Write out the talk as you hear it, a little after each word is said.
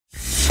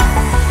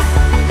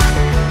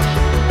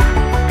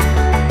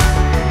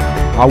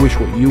I wish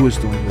what you was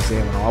doing was there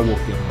when I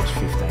walked in when I was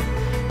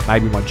 15.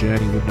 Maybe my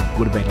journey would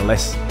have been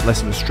less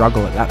of a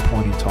struggle at that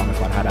point in time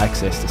if I'd had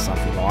access to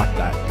something like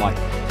that. Like,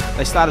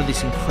 they started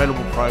this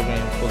incredible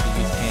program called the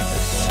Youth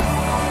Campus.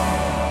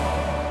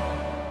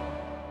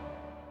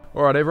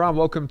 All right, everyone,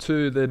 welcome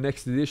to the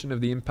next edition of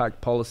the Impact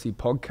Policy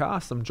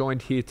Podcast. I'm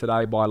joined here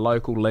today by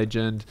local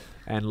legend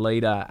and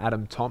leader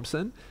Adam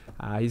Thompson.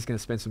 He's going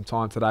to spend some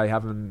time today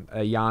having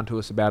a yarn to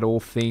us about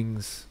all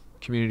things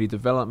community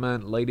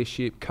development,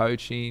 leadership,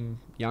 coaching,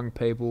 young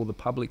people, the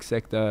public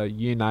sector,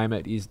 you name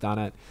it, he's done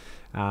it.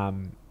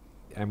 And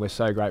we're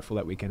so grateful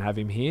that we can have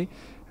him here.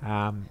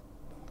 I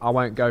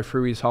won't go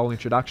through his whole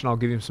introduction. I'll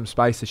give him some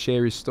space to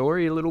share his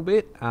story a little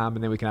bit,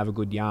 and then we can have a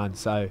good yarn.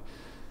 So,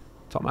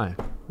 Tomo,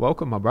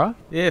 welcome, my bro.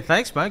 Yeah,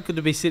 thanks, mate. Good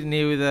to be sitting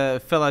here with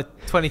a fellow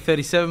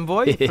 2037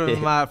 boy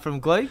from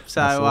Glebe.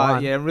 So,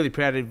 yeah, I'm really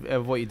proud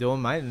of what you're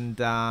doing, mate.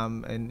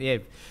 And yeah,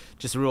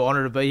 just a real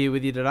honour to be here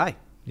with you today.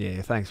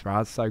 Yeah, thanks, bro.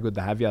 It's so good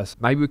to have you.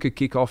 Maybe we could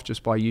kick off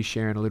just by you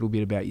sharing a little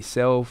bit about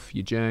yourself,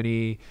 your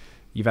journey.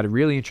 You've had a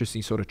really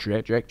interesting sort of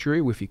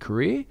trajectory with your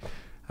career.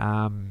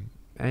 And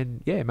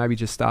yeah, maybe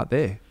just start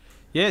there.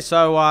 Yeah,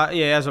 so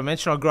yeah, as I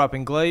mentioned, I grew up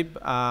in Glebe,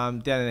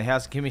 down in the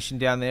Housing Commission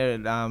down there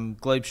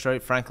at Glebe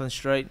Street, Franklin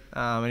Street.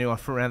 Anyone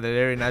from around that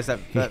area knows that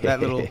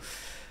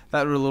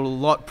little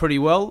lot pretty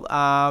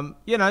well.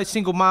 You know,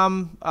 single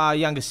mum,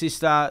 younger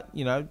sister.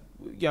 You know,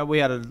 we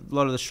had a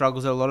lot of the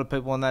struggles that a lot of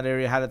people in that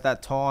area had at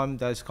that time.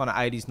 Those kind of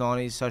 80s,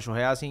 90s social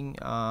housing.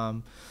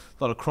 A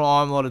lot of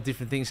crime, a lot of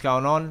different things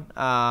going on.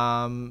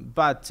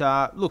 But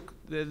look,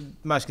 the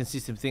most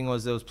consistent thing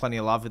was there was plenty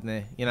of love in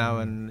there. You know,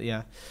 and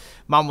yeah.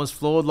 Mum was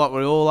flawed like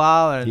we all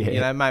are, and you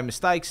know, made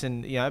mistakes,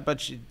 and you know,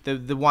 but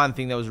the one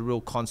thing that was a real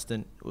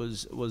constant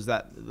was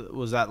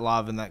that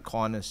love and that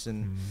kindness,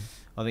 and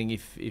I think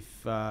if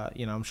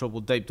you know, I'm sure we'll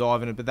deep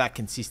dive in it, but that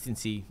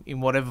consistency in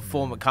whatever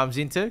form it comes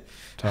into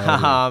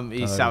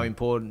is so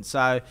important.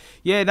 So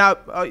yeah, no,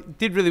 I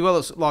did really well.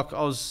 It's like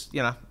I was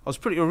a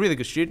really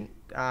good student.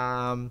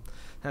 I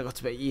got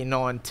to about year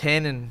 9,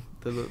 10, and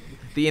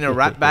the inner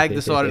rat bag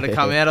decided to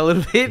come out a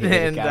little bit,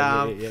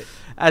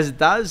 as it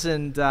does,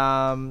 and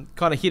kind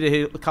of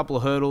hit a couple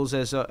of hurdles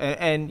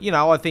and you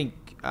know, I think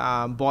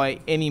by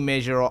any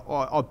measure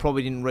I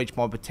probably didn't reach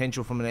my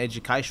potential from an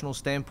educational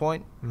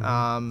standpoint.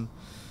 But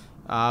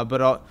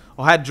I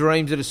had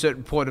dreams at a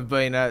certain point of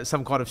being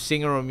some kind of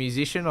singer or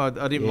musician. I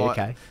didn't mind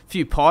a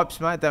few pipes,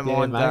 mate. Don't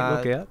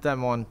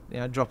mind you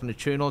know, dropping a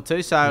tune or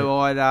two. So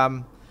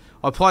I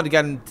applied to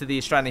get into the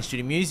Australian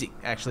Institute of Music,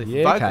 actually,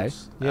 for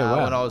vocals.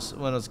 Wow. When I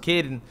was a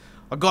kid, and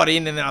I got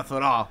in, and then I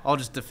thought, I'll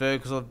just defer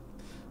because I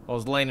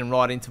was leaning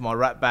right into my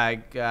rat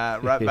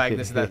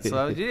bagness and that.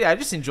 So yeah,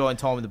 just enjoying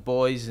time with the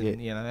boys and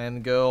you know, and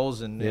the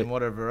girls and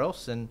whatever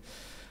else. And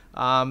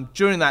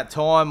during that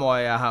time,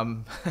 I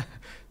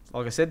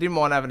like I said, didn't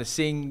mind having to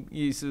sing.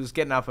 Was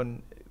getting up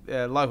and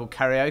local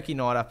karaoke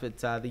night up at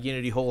the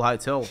Unity Hall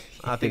Hotel.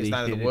 I think it's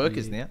known as the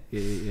Workers now.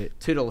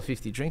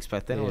 $2.50 drinks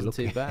back then. It wasn't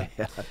too bad.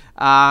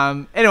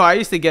 Anyway, I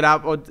used to get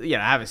up,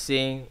 have a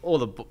sing. All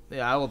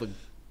the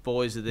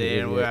boys are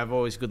there, and we have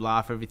always a good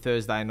laugh every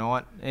Thursday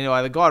night.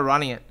 Anyway, the guy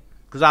running it,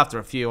 because after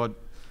a few,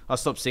 I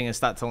stopped singing and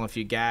started telling a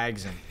few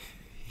gags and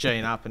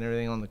geeing up and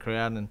everything on the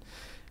crowd. And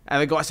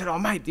the guy said, "Oh,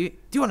 mate, do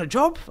you want a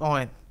job?" I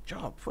went,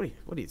 "Job? What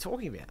are you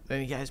talking about?"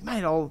 Then he goes,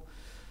 "Mate,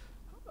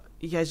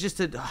 just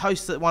to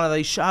host one of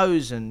these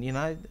shows and, you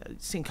know,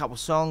 sing a couple of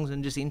songs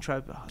and just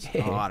intro." I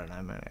said, I don't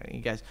know, man. He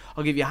goes,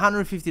 "I'll give you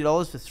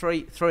 $150 for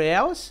three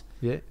hours."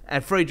 Yeah,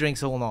 and free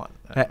drinks all night.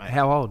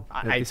 How old?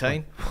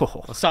 18.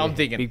 So I'm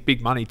thinking,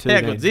 big money too.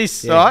 How good's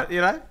this, right? You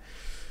know.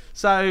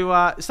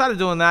 So started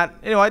doing that.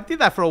 Anyway, I did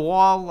that for a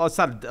while. I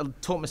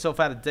taught myself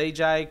how to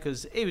DJ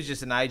because he was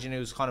just an agent who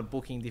was kind of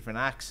booking different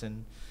acts,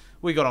 and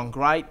we got on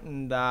great.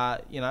 And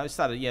you know,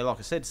 started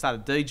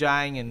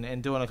DJing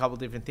and doing a couple of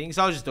different things.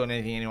 I was just doing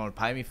anything anyone would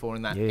pay me for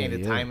in that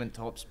entertainment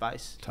type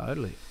space.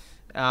 Totally.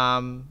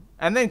 And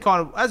then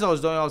kind of as I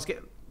was doing,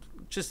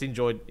 just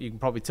enjoyed. You can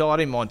probably tell I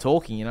didn't mind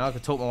talking. You know, I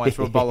could talk my way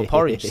through a bowl of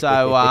porridge.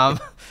 So,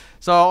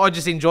 so I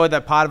just enjoyed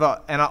that part of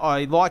it, and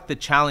I liked the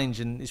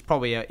challenge. And it's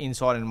probably an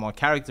insight into my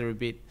character a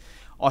bit.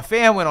 I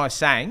found when I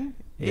sang,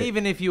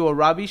 even if you were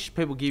rubbish,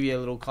 people give you a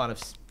little kind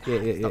of good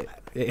on you, mate.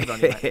 Good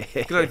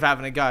on you for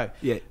having a go.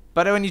 Yeah.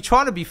 But when you're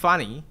trying to be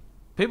funny,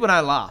 people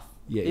don't laugh.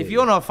 If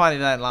you're not funny,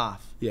 they don't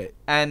laugh. Yeah.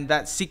 And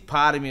that sick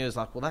part of me was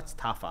like, well, that's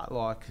tougher.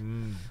 Like,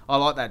 I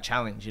like that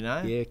challenge. You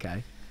know. Yeah.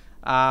 Okay.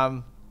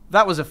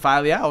 That was a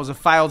failure. I was a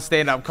failed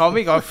stand-up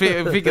comic. I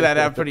figured that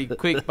out pretty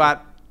quick.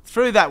 But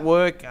through that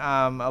work,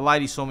 a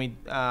lady saw me,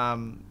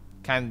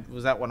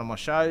 was at one of my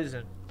shows,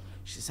 and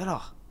she said,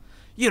 "Oh,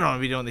 you don't want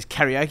to be doing this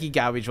karaoke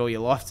garbage all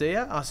your life, do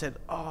you?" I said,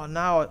 "Oh,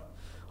 no,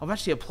 I've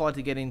actually applied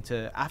to get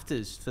into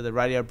AFTRS for the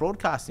radio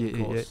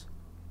broadcasting course."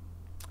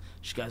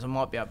 She goes, "I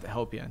might be able to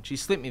help you." And she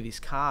slipped me this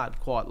card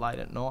quite late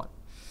at night.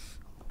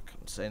 I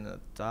couldn't see in the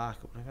dark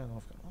or whatever. And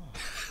I've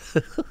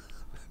gone,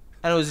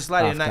 and it was this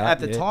lady, at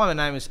the time, her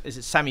name was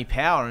Sammy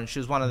Power, and she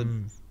was one of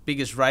the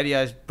biggest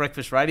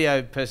breakfast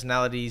radio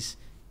personalities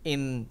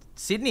in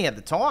Sydney at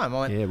the time.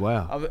 Yeah,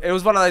 wow. It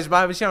was one of those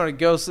moments, when a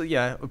girl,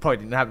 it probably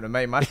didn't happen to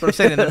me much, but I've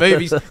seen it in the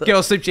movies,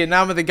 girl slips your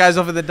number that goes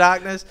off in the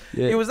darkness.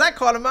 Yeah. It was that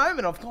kind of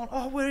moment. I've gone,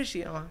 oh, where is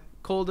she? And I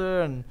called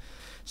her, and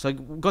so I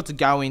got to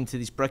go into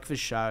this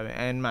breakfast show,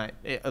 and mate,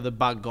 the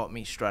bug got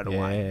me straight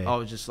away. I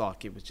was just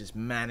like, it was just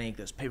manic.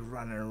 There's people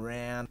running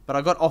around, but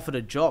I got offered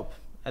a job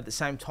at the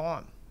same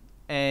time,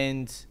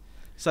 and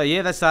so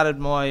yeah, that started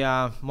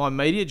my my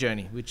media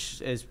journey,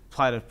 which has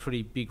played a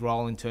pretty big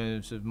role in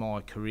terms of my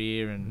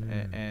career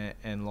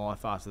and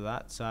life after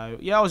that. So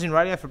yeah, I was in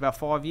radio for about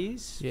 5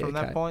 years from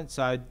that point.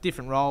 So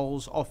different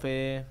roles, off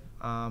air,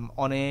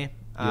 on air,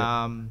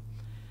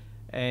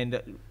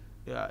 and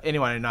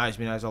anyone who knows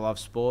me knows I love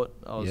sport.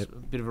 I was a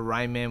bit of a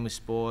Rain Man with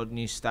sport,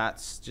 knew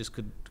stats, just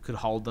could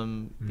hold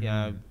them.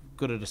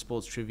 Good at a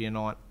sports trivia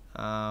night.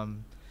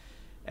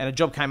 And a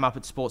job came up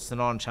at Sports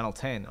Tonight on Channel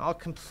 10. I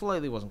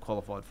completely wasn't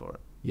qualified for it.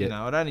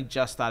 I'd only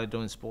just started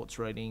doing sports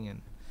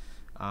reading,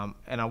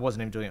 and I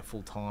wasn't even doing it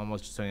full time. I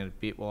was just doing it a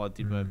bit while I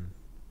did my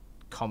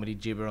comedy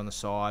gibber on the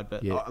side.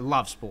 But I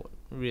love sport.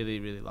 Really,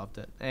 really loved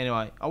it.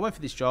 Anyway, I went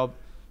for this job.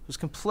 Was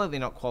completely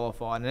not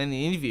qualified. And in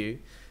the interview,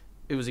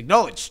 it was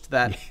acknowledged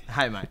that,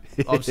 hey, mate,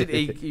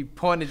 he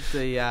pointed to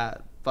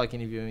the bloke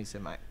interviewing me. He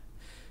said, mate,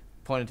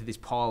 pointed to this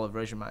pile of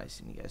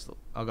resumes, and he goes, look,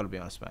 I've got to be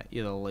honest, mate,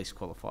 you're the least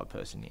qualified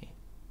person here.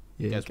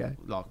 He goes,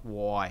 like,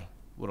 why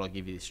would I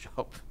give you this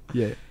job?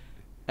 Yeah.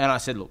 And I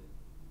said, look,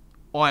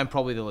 I am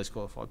probably the least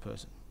qualified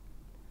person,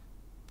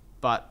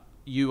 but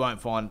you might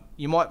find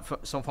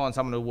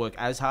someone who'll work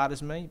as hard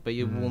as me, but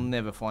you will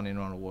never find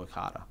anyone who'll work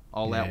harder.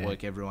 I'll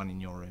outwork everyone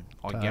in your room.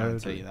 I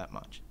guarantee you that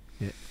much.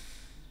 Yeah.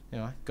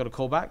 Anyway, got a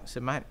call back,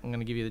 said, mate, I'm going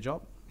to give you the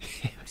job.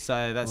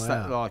 So that's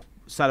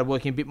started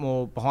working a bit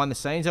more behind the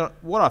scenes. And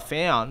what I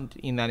found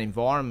in that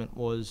environment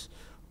was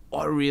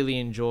I really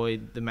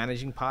enjoyed the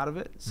managing part of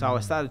it. So I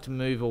started to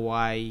move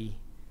away.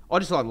 I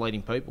just like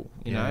leading people,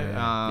 you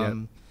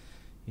know.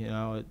 You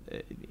know,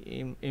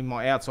 in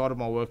my outside of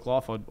my work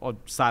life, I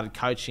started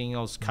coaching.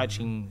 I was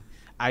coaching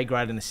A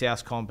grade in the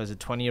South Comp as a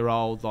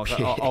 20-year-old. Like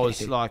I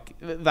was like,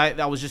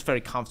 I was just very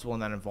comfortable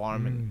in that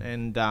environment.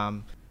 And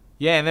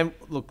and then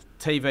look,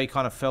 TV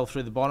kind of fell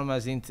through the bottom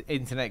as the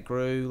internet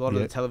grew. A lot of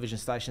the television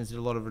stations did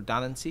a lot of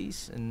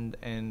redundancies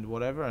and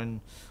whatever.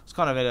 And I was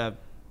kind of at a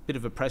bit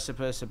of a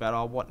precipice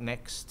about what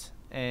next.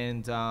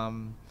 And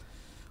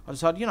I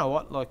decided, you know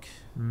what, like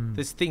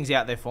there's things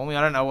out there for me.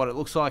 I don't know what it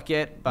looks like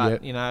yet,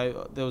 but you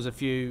know, there was a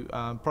few,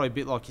 probably a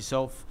bit like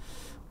yourself.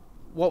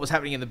 What was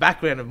happening in the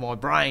background of my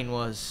brain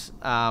was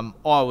I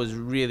was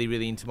really,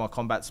 really into my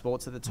combat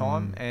sports at the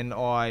time, and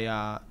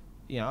I,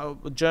 you know,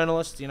 a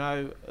journalist, you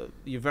know,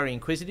 you're very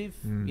inquisitive,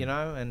 you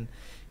know, and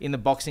in the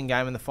boxing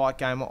game and the fight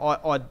game,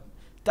 I'd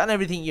done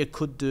everything you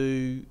could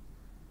do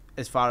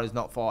as far as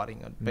not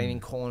fighting. I'd been in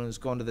corners,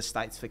 gone to the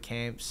States for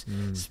camps,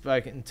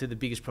 spoken to the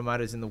biggest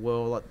promoters in the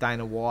world, like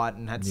Dana White,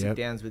 and had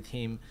sit-downs with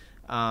him.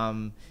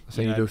 So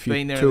you do a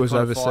few tours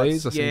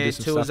overseas?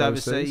 Tours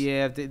overseas.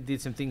 Yeah,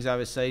 did some things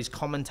overseas,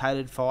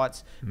 commentated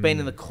fights, been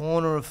in the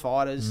corner of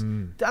fighters,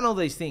 done all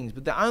these things.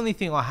 But the only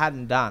thing I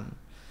hadn't done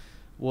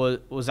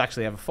was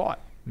actually have a fight.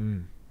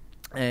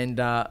 And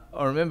I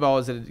remember I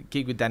was at a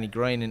gig with Danny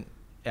Green,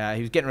 and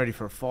he was getting ready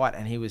for a fight,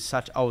 and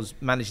I was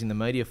managing the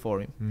media for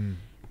him.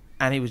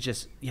 And he was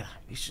just,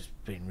 he's just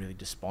being really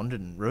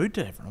despondent and rude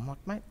to everyone. I'm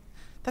like, mate,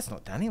 that's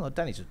not Danny. Like,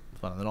 Danny's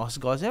one of the nicest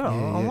guys ever.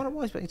 I wonder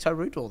why he's being so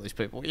rude to all these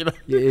people, you know?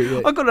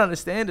 I couldn't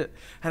understand it.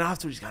 And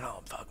afterwards, he's going,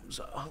 oh, fuck, I'm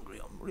so hungry.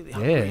 I'm really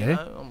hungry, you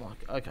know? I'm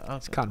like, okay.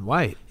 Just can't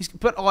wait.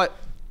 But I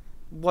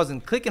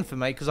wasn't clicking for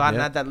me because I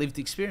hadn't had that lived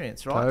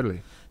experience, right?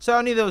 Totally. So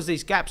I knew there was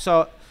these gaps.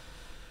 So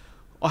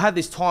I had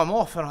this time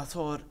off, and I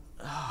thought,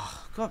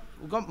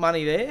 we've got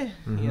money there,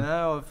 you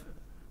know,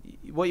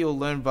 what you'll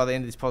learn by the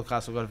end of this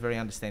podcast, I've got a very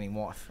understanding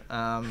wife.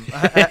 I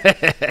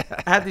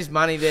had this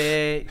money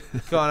there,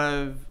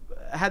 kind of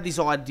had this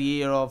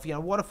idea of, you know,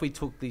 what if we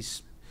took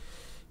this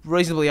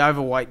reasonably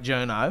overweight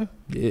journo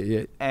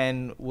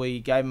and we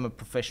gave him a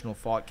professional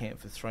fight camp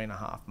for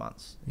 3.5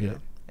 months.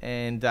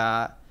 And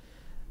of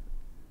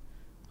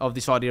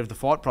this idea of the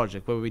Fight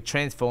Project, where we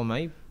transform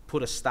me,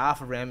 put a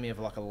staff around me of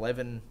like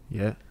 11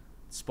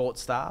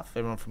 sports staff,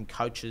 everyone from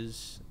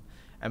coaches,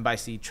 and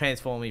basically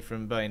transform me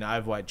from being an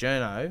overweight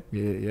journo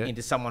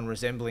into someone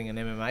resembling an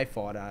MMA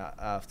fighter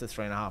after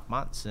 3.5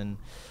 months. And,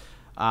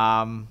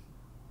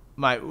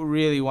 mate,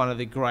 really one of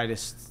the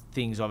greatest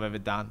things I've ever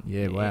done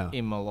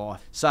in my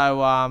life.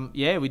 So,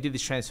 we did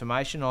this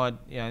transformation.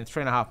 In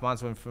 3.5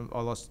 months,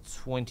 I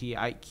lost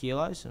 28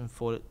 kilos and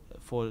fought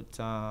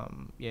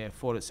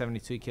at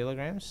 72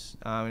 kilograms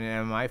in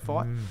an MMA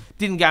fight.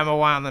 Didn't go my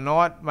way on the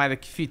night. Made a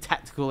few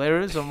tactical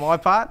errors on my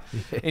part.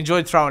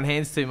 Enjoyed throwing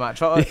hands too much.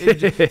 Through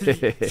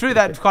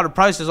that kind of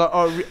process,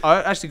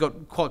 I actually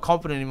got quite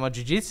competent in my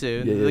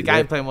jiu-jitsu. The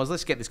game plan was,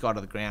 let's get this guy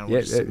to the ground.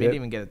 We'll just submit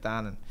him and get it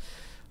done. And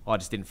I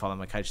just didn't follow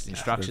my coach's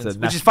instructions,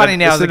 which is funny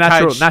now as a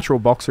coach. Natural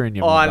boxer in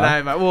you. I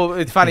know, mate. Well,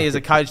 it's funny as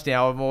a coach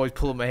now. I'm always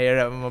pulling my hair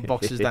out when my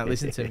boxers don't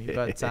listen to me.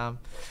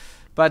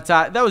 But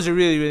that was a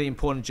really, really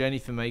important journey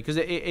for me, because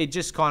it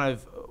just kind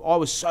of, I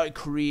was so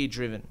career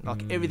driven.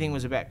 Like everything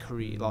was about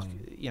career. Like,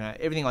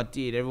 everything I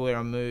did, everywhere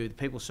I moved, the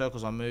people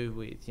circles I moved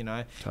with,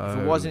 if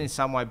it wasn't in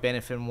some way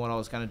benefiting what I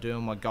was going to do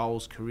and my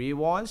goals career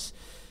wise,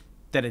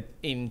 then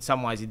in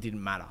some ways it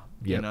didn't matter,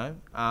 But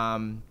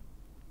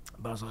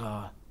I was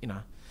like, and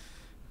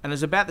it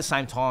was about the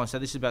same time. So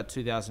this is about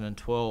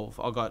 2012.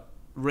 I got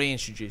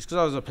reintroduced because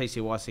I was a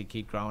PCYC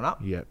kid growing up.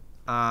 Yep.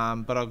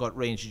 But I got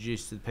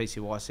reintroduced to the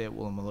PCYC at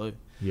Woolloomooloo.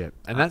 Yep.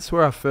 And that's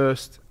where I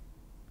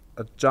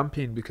jump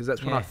in, because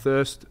that's when I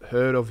first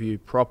heard of you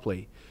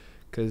properly,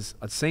 because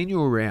I'd seen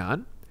you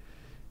around,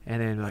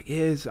 and then I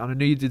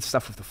knew you did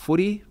stuff with the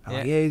footy.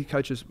 You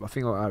coaches. I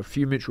think a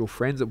few mutual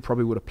friends that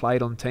probably would have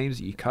played on teams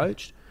that you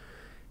coached.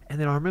 And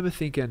then I remember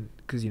thinking,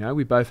 because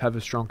we both have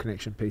a strong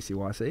connection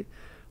PCYC.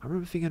 I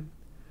remember thinking,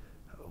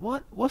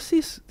 what's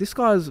this? This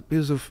he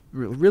was a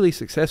really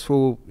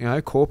successful,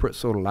 corporate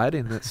sort of lad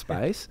in that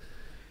space.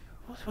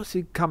 What's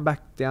he come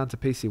back down to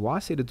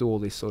PCYC to do all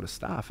this sort of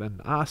stuff? And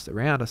asked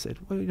around. I said,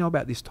 "What do you know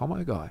about this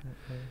Tomo guy?"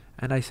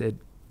 And they said,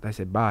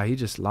 he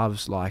just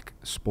loves like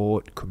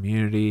sport,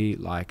 community,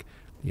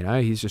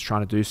 he's just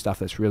trying to do stuff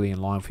that's really in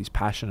line with his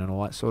passion and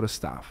all that sort of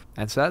stuff.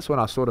 And so that's when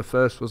I sort of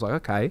first was like,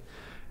 okay,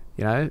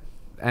 and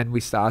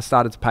I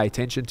started to pay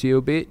attention to you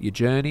a bit, your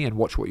journey, and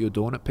watch what you're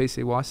doing at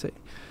PCYC.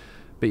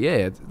 But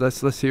yeah,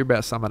 let's hear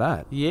about some of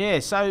that. Yeah,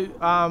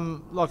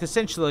 so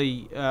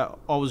essentially, I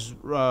was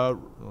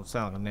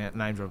sound like a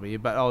name drop here,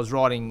 but I was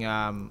writing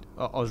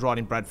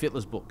Brad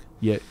Fittler's book.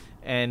 Yeah.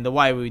 And the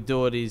way we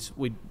do it is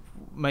we'd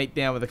meet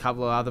down with a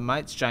couple of other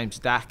mates, James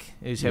Dack,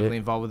 who's heavily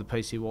involved with the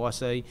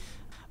PCYC,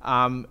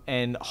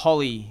 and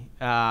Holly,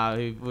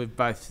 who we're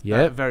both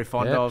very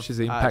fond of. She's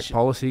the impact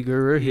policy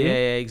guru here.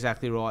 Yeah,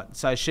 exactly right.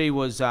 So she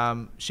was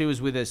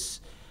with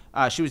us.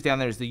 She was down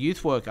there as the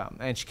youth worker,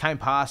 and she came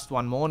past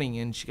one morning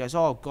and she goes,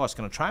 "Oh, guys,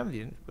 can I train with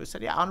you?" And we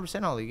said, "Yeah,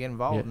 100%, Holly, get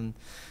involved." Yep. And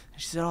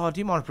she said, "Oh, do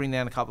you mind bringing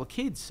down a couple of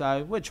kids?"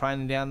 So we're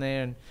training down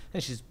there, and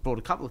then she's brought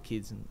a couple of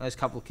kids, and those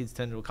couple of kids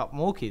turned into a couple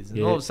more kids.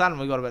 And all of a sudden,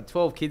 we got about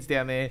 12 kids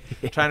down there,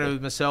 training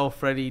with myself,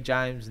 Freddie,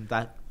 James, and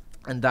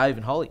Dave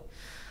and Holly.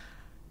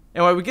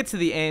 Anyway, we get to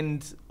the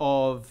end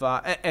of,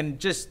 and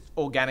just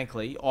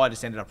organically, I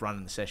just ended up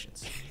running the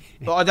sessions.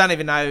 But I don't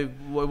even know,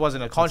 it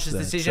wasn't a conscious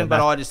decision, but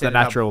I just ended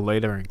up... The natural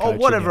leader in coaching. Or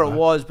whatever it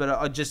was, but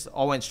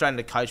I went straight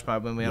into coach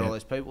mode when we had all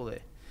those people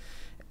there.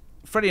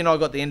 Freddie and I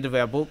got the end of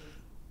our book,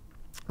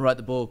 wrote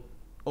the book,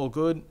 all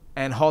good,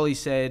 and Holly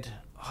said,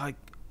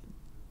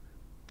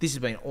 this has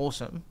been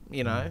awesome,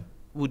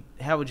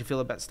 how would you feel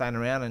about staying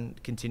around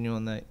and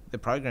continuing the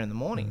program in the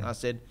morning? I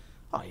said,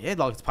 oh yeah,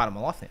 it's part of my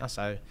life now,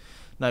 so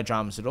no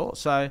dramas at all.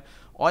 So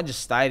I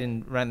just stayed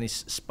and ran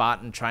this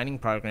Spartan training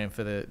program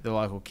for the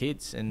local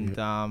kids, and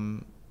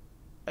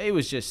it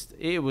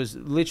was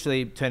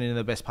literally turned into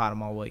the best part of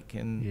my week.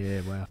 And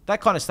that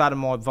kind of started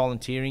my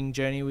volunteering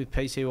journey with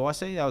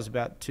PCYC. That was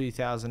about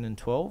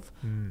 2012.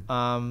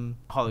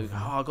 Holly would go,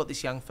 I got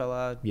this young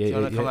fella, do you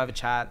want to come have a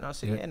chat? And I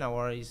said, yeah, no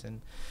worries.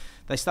 And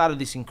they started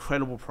this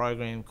incredible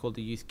program called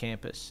the Youth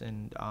Campus,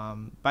 and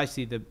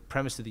basically the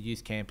premise of the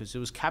Youth Campus, it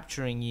was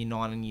capturing Year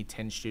 9 and Year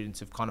 10 students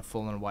who've kind of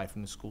fallen away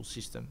from the school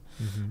system.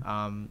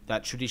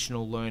 That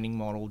traditional learning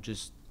model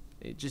just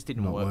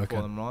didn't work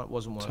for them, right? It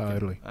wasn't working.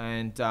 Totally.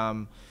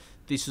 And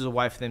this was a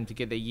way for them to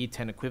get their Year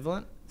 10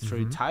 equivalent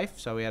through TAFE.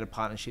 So we had a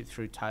partnership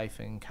through TAFE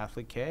and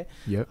Catholic Care.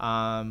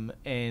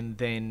 And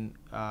then,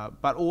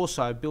 but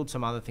also build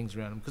some other things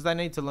around them because they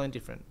need to learn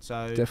different.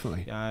 So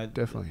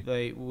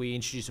definitely. We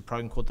introduced a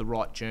program called The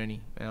Right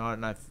Journey. And I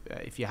don't know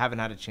if you haven't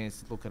had a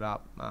chance to look it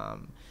up.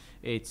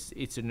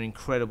 It's an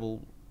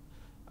incredible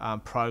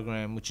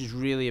program, which is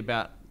really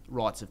about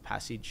rites of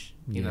passage,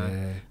 you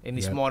know, in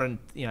this modern,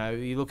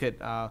 you look at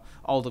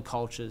older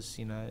cultures,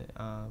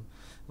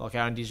 like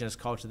our Indigenous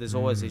culture, there's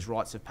always these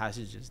rites of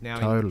passages.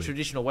 Now, in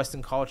traditional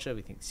Western culture,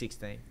 we think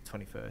 16th,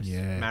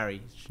 21st,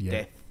 marriage,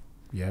 death.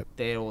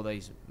 They're all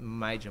these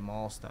major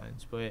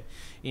milestones. Where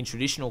in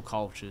traditional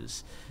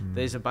cultures,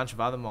 there's a bunch of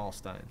other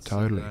milestones.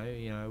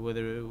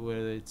 Whether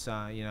it's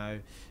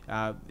the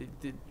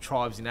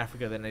tribes in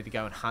Africa that need to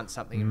go and hunt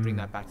something and bring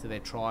that back to their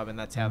tribe, and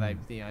that's how they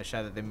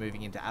show that they're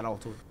moving into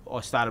adulthood.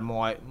 I started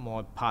my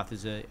path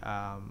as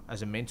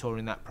a mentor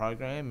in that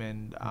program,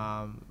 and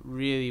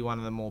really one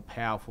of the more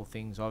powerful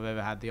things I've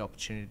ever had the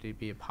opportunity to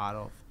be a part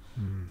of,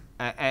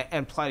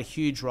 and played a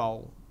huge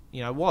role.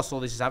 Whilst all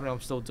this is happening,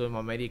 I'm still doing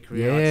my media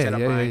career. I set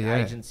up my own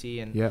agency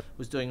and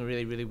was doing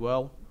really, really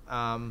well.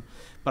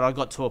 But I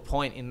got to a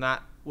point in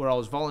that where I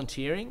was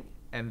volunteering,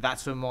 and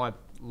that's where my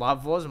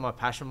love was and my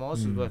passion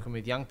was working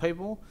with young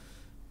people.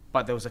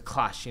 But there was a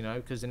clash,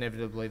 because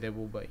inevitably there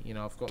will be.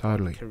 I've got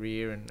my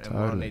career and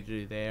what I need to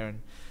do there.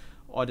 And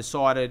I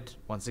decided,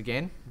 once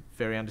again,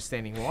 very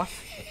understanding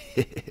wife,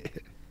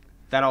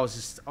 that I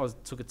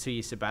took a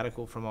 2-year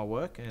sabbatical from my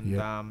work, and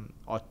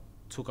I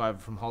took over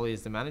from Holly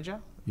as the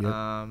manager.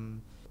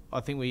 I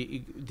think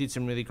we did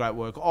some really great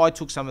work. I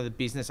took some of the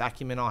business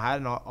acumen I had,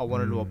 and I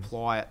wanted to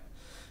apply it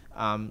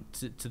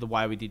to the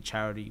way we did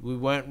charity. We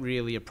weren't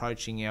really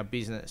approaching our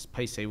business,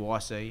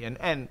 PCYC,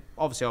 and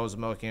obviously I was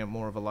working at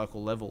more of a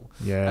local level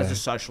as a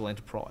social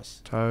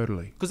enterprise.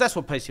 Totally. Because that's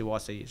what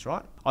PCYC is,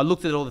 right? I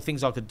looked at all the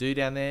things I could do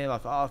down there,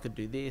 like, I could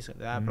do this and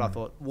that, but I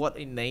thought, what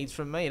it needs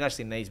from me, it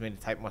actually needs me to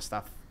take my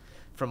stuff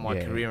from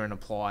my career and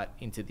apply it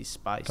into this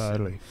space.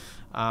 Totally.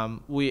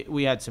 And,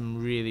 we had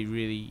some really,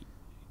 really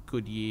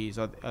good years.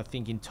 I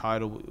think in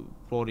total we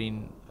brought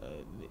in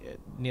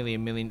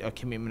a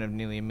commitment of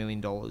nearly $1 million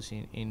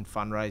in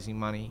fundraising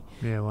money.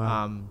 Yeah,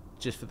 wow.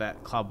 Just for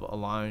that club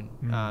alone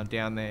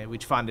down there,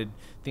 which funded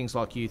things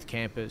like youth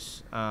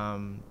campus,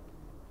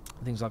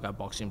 things like our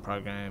boxing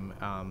program,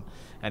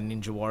 and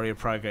Ninja Warrior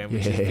program,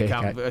 which has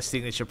become a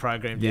signature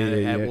program down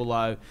at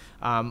Woolo,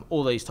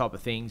 all these type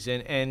of things.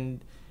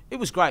 And it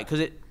was great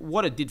because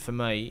what it did for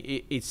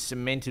me, it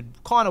cemented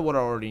kind of what I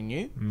already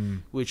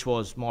knew, which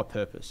was my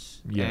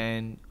purpose. Yeah.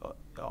 And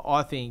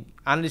I think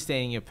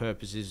understanding your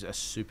purpose is a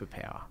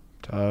superpower.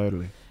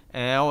 Totally.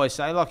 And I always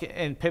say,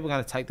 and people are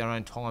going to take their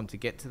own time to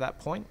get to that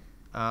point.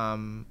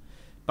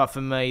 But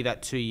for me,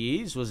 that 2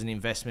 years was an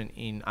investment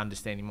in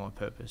understanding my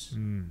purpose.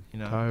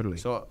 Totally.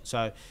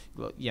 So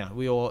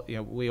we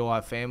all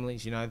have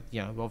families.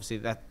 Obviously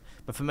that.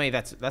 But for me,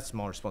 that's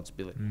my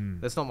responsibility.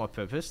 That's not my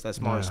purpose. That's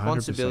my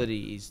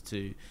responsibility 100%. Is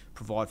to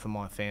provide for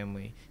my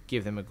family,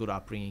 give them a good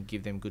upbringing,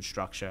 give them good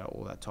structure,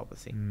 all that type of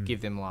thing.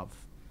 Give them love.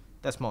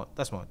 That's my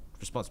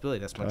responsibility.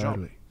 That's my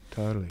job.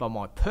 Totally. But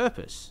my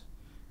purpose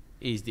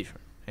is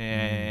different.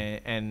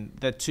 And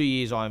the 2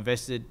 years I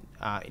invested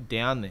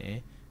down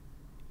there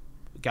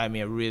gave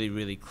me a really,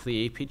 really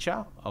clear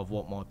picture of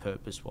what my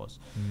purpose was.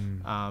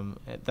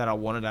 That I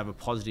wanted to have a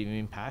positive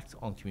impact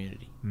on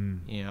community.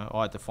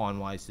 I had to find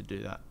ways to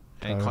do that.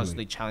 And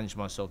constantly challenge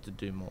myself to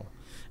do more.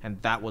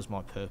 And that was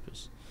my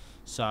purpose.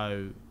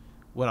 So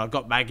when I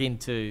got back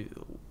into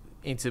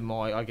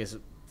my, I guess,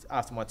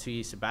 after my 2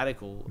 year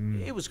sabbatical,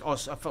 I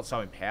felt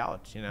so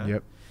empowered,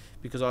 Yep.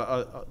 Because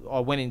I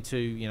went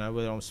into,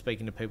 whether I'm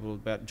speaking to people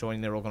about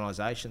joining their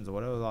organisations or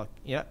whatever,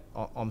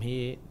 I'm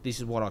here, this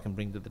is what I can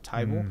bring to the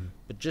table.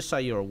 But just so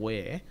you're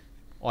aware,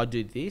 I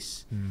do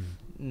this,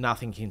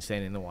 nothing can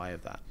stand in the way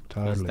of that.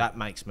 Totally. Because that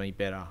makes me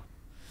better.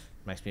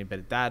 Makes me a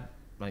better dad,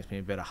 makes me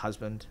a better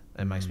husband,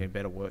 it makes me a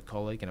better work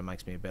colleague, and it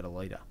makes me a better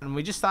leader. And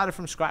we just started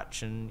from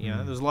scratch, and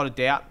there was a lot of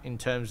doubt in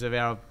terms of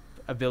our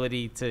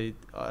ability to.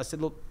 I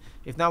said, look,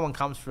 if no one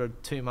comes for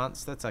 2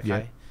 months, that's okay.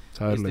 Yeah,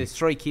 totally. There's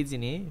 3 kids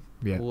in here,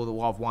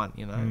 or I've one,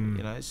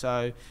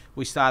 So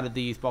we started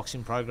the youth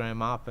boxing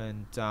program up,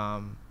 and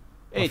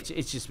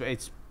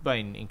it's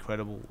been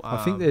incredible. I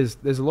think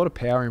there's a lot of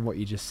power in what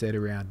you just said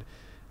around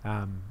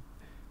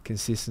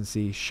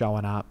consistency,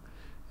 showing up,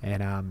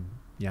 and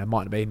it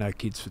might be no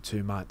kids for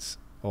 2 months,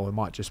 or it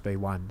might just be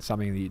one,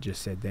 something that you just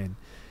said then.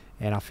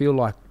 And I feel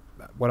like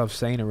what I've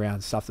seen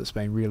around stuff that's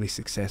been really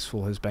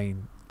successful has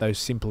been those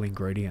simple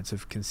ingredients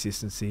of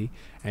consistency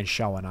and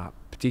showing up,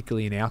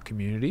 particularly in our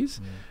communities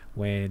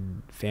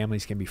when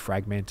families can be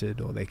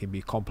fragmented or there can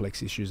be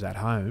complex issues at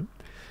home.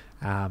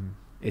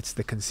 It's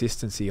the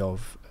consistency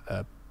of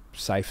a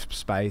safe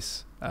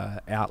space,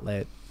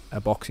 outlet,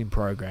 a boxing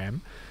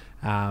program,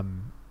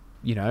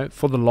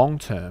 for the long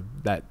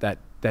term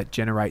that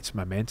generates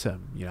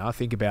momentum. I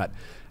think about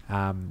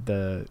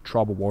the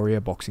Tribal Warrior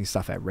boxing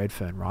stuff at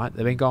Redfern, right?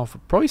 They've been going for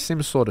probably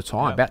similar sort of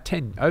time, about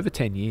over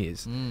 10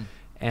 years.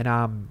 And,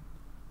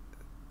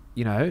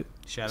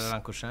 shout out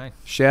Uncle Shane.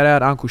 Shout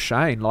out Uncle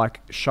Shane,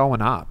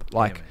 showing up.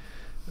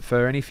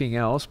 For anything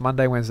else,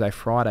 Monday, Wednesday,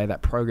 Friday,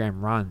 that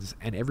program runs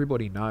and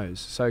everybody knows.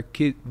 So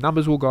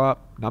numbers will go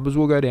up, numbers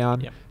will go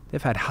down. Yep.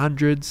 They've had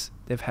hundreds,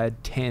 they've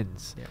had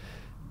tens. Yep.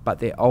 But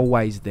they're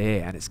always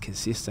there, and it's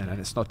consistent, and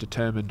it's not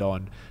determined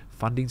on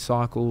funding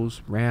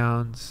cycles,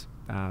 rounds,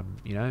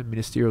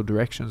 ministerial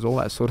directions, all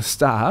that sort of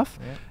stuff.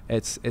 Yeah.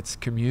 It's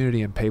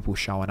community and people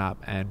showing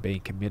up and being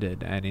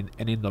committed, and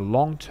in the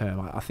long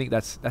term, I think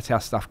that's how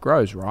stuff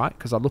grows, right?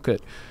 Because I look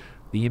at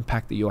the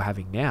impact that you're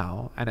having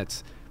now, and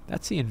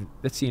that's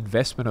the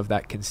investment of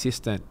that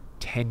consistent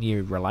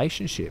 10-year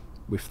relationship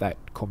with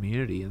that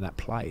community and that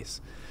place.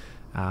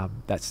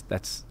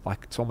 That's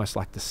like, it's almost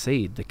like the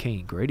seed, the key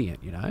ingredient,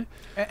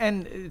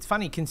 And it's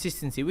funny,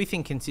 consistency. We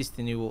think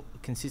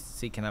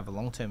consistency can have a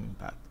long-term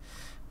impact,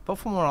 but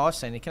from what I've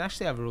seen, it can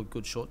actually have a real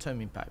good short-term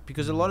impact,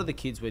 because a lot of the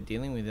kids we're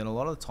dealing with, and a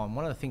lot of the time,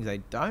 one of the things they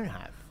don't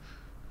have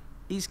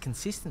is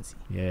consistency.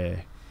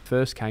 Yeah.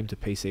 First came to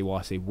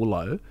PCYC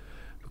Woolo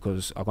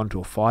because I got into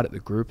a fight at the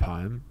group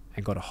home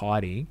and got a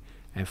hiding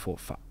and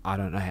thought, I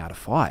don't know how to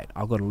fight.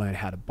 I've got to learn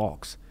how to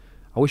box.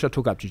 I wish I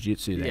took up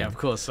jiu-jitsu then. Yeah, of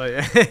course. So,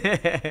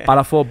 but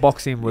I thought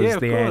boxing was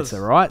the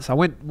answer, right? So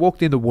I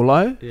walked into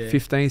Woolo,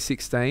 15,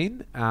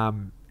 16,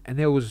 and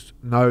there was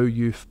no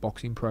youth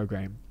boxing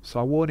program. So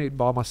I walked in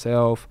by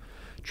myself,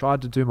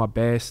 tried to do my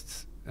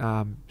best.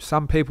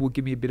 Some people would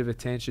give me a bit of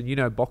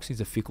attention. Boxing's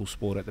a fickle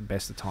sport at the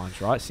best of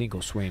times, right? Sink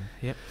or swim.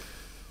 Yep.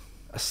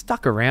 I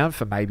stuck around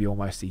for maybe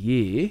almost a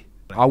year.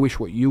 I wish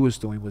what you was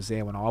doing was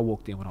there when I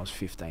walked in when I was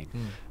 15.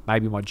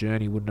 Maybe my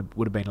journey would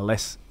have been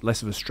less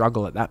of a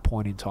struggle at that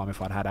point in time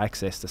if I'd had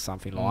access to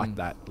something like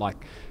that.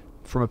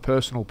 from a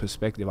personal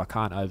perspective, I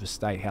can't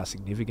overstate how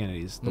significant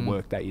it is, the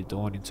work that you're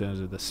doing in terms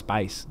of the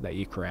space that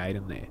you're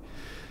creating there.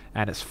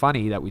 And it's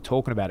funny that we're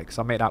talking about it, because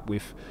I met up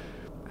with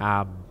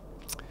a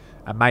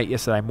mate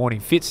yesterday morning,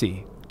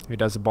 Fitzy, who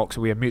does the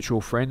boxing. We have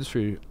mutual friends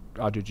through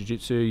I do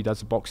jiu-jitsu. He does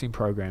the boxing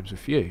programs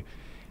with you.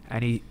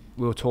 And we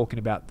were talking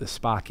about the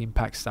Spark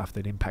Impact stuff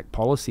that Impact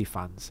Policy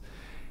funds,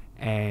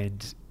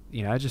 and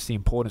just the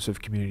importance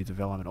of community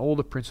development, all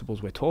the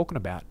principles we're talking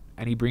about.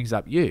 And he brings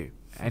up you,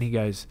 and he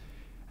goes,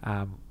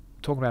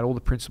 talking about all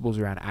the principles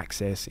around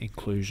access,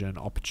 inclusion,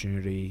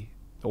 opportunity,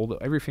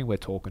 everything we're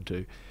talking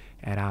to.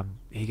 And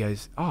he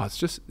goes, oh, it's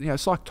just,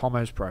 it's like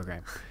Tomo's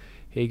program.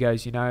 He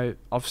goes,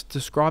 I've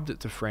described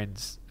it to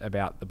friends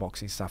about the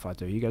boxing stuff I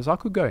do. He goes, I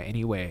could go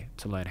anywhere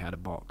to learn how to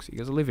box. He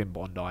goes, I live in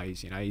Bondi.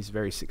 He's a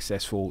very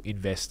successful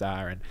investor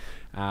and,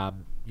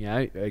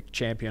 a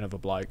champion of a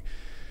bloke.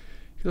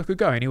 He goes, I could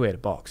go anywhere to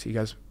box. He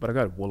goes, but I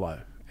go to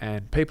Woolo.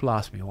 And people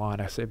ask me why.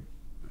 And I said,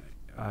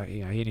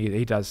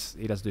 he does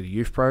do the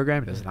youth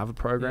program. He does another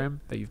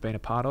program that you've been a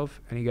part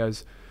of. And he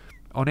goes,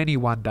 on any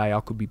one day, I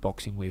could be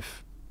boxing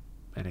with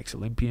an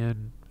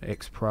ex-Olympian,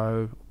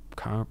 ex-pro,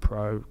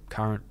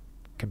 current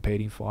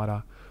competing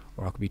fighter,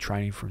 or I could be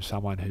training from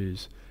someone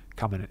who's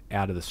coming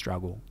out of the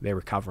struggle. They're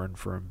recovering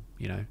from,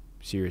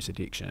 serious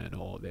addiction,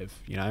 or they've,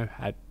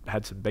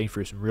 been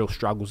through some real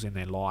struggles in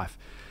their life.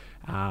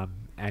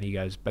 And he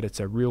goes, but it's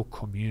a real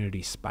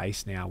community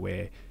space now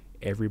where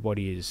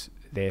everybody is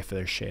there for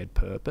a shared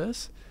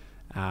purpose,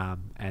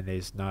 and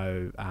there's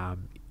no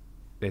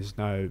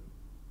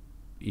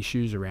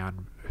issues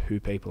around who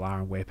people are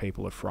and where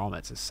people are from.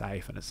 It's a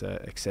safe and it's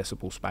a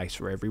accessible space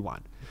for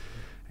everyone.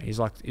 And he's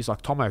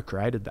like Tomo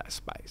created that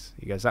space.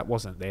 He goes, that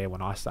wasn't there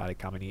when I started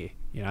coming here,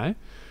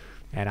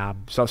 And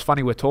so it's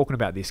funny we're talking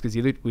about this, because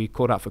we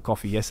caught up for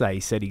coffee yesterday. He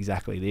said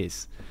exactly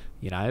this,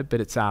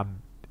 But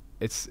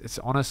it's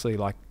honestly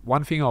like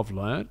one thing I've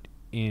learned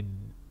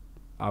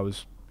I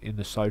was in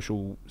the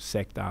social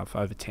sector for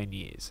over 10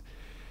 years,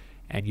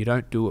 and you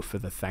don't do it for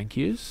the thank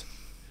yous,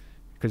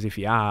 because if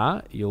you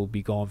are, you'll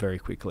be gone very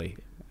quickly,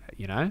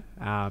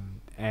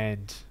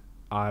 and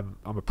I'm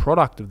a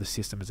product of the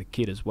system as a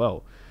kid as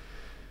well.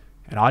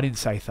 And I didn't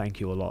say thank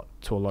you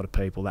to a lot of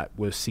people that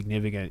were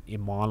significant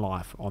in my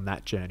life on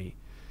that journey.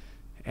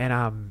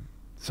 And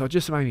so it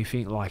just made me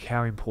think like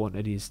how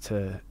important it is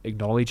to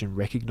acknowledge and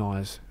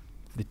recognise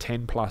the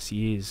 10 plus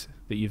years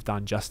that you've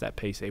done just at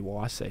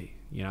PCYC,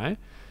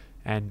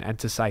 and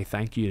to say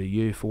thank you to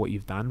you for what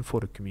you've done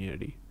for the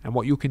community and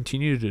what you'll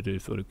continue to do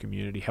for the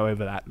community,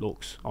 however that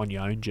looks on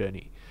your own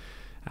journey.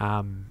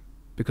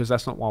 Because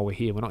that's not why we're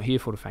here. We're not here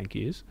for the thank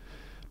yous,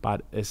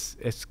 but it's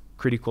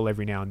critical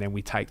every now and then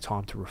we take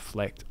time to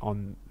reflect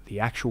on the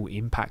actual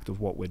impact of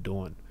what we're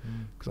doing,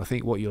 because I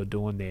think what you're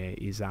doing there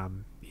is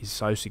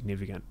so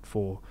significant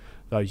for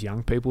those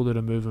young people that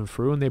are moving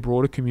through, and their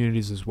broader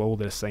communities as well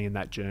that are seeing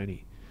that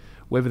journey,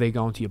 whether they're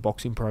going to your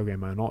boxing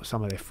program or not.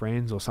 Some of their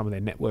friends or some of their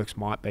networks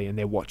might be, and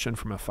they're watching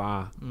from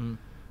afar.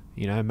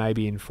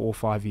 Maybe in 4 or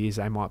 5 years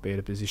they might be at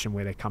a position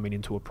where they're coming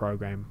into a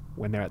program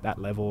when they're at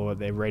that level, or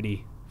they're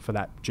ready for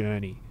that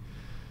journey.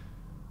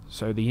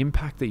 So the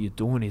impact that you're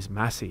doing is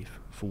massive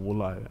for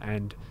Woolo,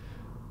 and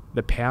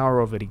the power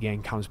of it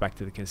again comes back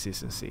to the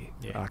consistency.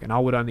 And I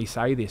would only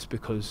say this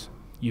because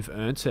you've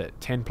earned it.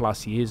 10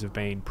 plus years of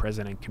being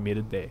present and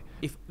committed there.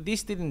 If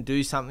this didn't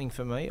do something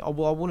for me, I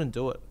wouldn't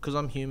do it, because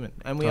I'm human,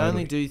 and we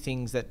only do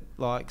things that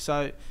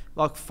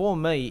for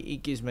me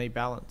it gives me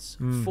balance.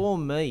 For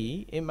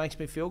me it makes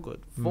me feel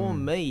good. For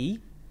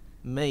me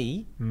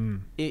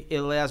it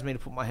allows me to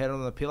put my head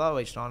on the pillow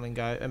each night and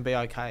go and be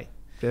okay.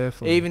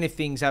 Definitely. Even if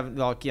things haven't,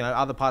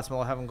 other parts of my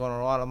life haven't gone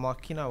all right, I'm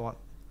like, you know what,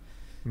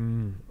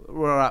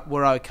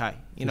 we're okay,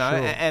 Sure.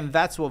 and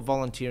that's what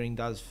volunteering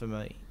does for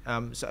me.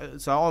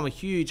 So I'm a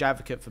huge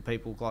advocate for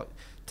people like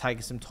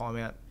taking some time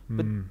out,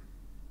 but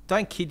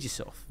don't kid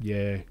yourself.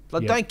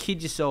 Don't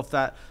kid yourself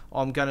that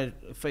I'm going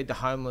to feed the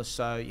homeless.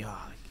 So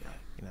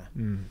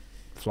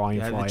flying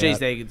fly geez,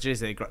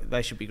 out.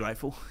 they should be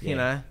grateful.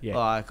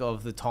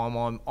 Of the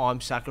time I'm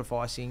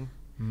sacrificing.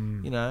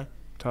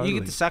 Totally. You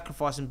get to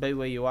sacrifice and be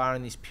where you are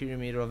in this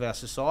pyramid of our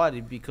society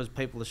because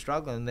people are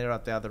struggling and they're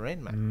at the other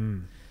end,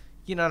 mate.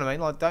 You know what I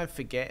mean? Like, don't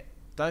forget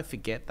that,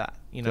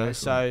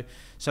 Definitely.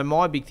 So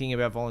my big thing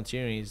about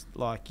volunteering is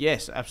like,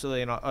 yes,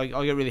 absolutely, and I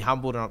get really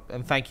humbled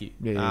and thank you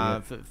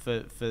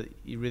for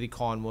your really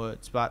kind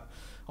words, but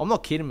I'm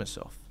not kidding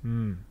myself.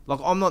 Like,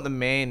 I'm not the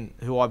man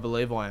who I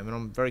believe I am, and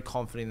I'm very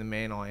confident in the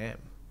man I am,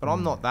 but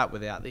I'm not that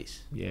without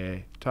this. Yeah,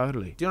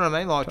 totally. Do you know what I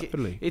mean? Like,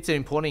 totally. It's an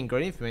important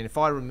ingredient for me, and if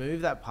I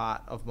remove that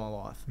part of my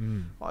life,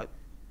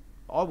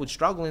 I would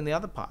struggle in the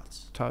other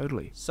parts.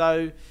 Totally.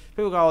 So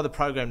people go, oh, the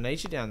program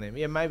needs you down there.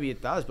 Yeah, maybe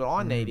it does, but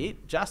I need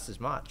it just as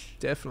much.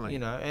 Definitely.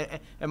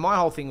 And my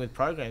whole thing with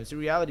programs, the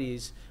reality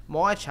is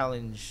my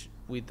challenge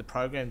with the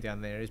program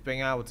down there is being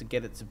able to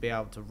get it to be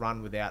able to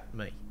run without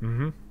me.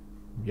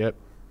 Yep.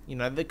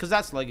 Because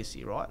that's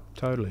legacy, right?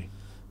 Totally.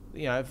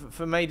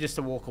 For me just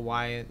to walk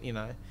away,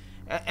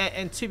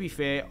 And to be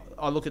fair,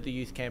 I look at the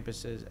youth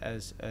campus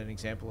as an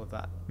example of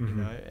that, you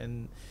know,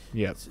 and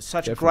it's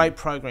such a great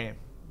program.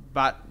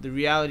 But the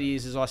reality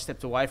is I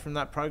stepped away from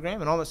that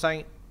program, and I'm not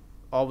saying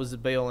I was the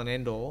be-all and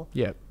end-all.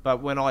 Yeah.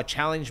 But when I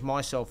challenged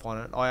myself on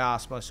it, I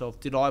asked myself,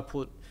 did I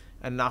put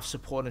enough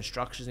support and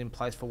structures in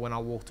place for when I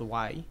walked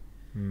away?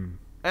 And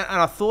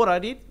I thought I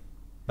did,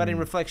 but in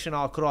reflection,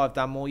 could I have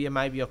done more? Yeah,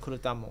 maybe I could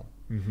have done more.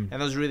 And that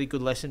was a really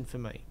good lesson for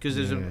me, because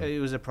it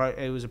was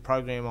a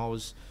program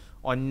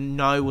I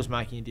know was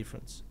making a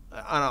difference,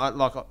 and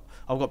I've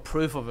got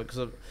proof of it,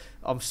 because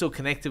I'm still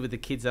connected with the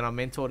kids that I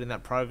mentored in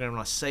that program, and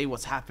I see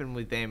what's happened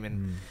with them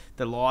and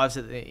the lives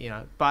that they,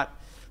 But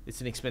it's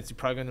an expensive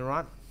program to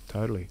run.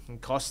 Totally. And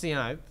costs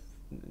really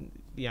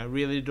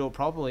to do it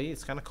properly,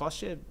 it's going to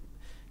cost you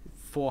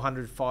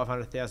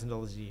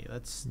 $400,000-$500,000 a year.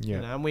 That's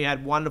and we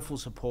had wonderful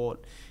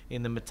support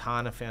in the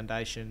Matana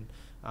Foundation,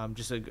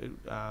 just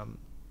a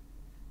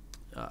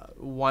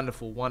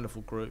wonderful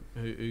group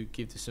who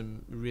give to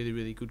some really,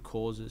 really good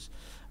causes.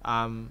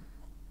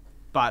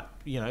 But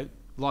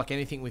like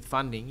anything with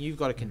funding, you've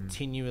got to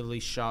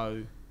continually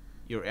show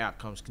your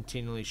outcomes,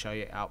 continually show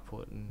your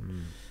output.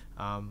 And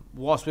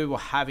whilst we were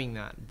having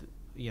that,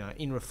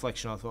 in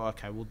reflection, I thought,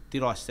 okay, well,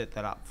 did I set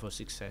that up for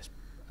success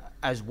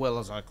as well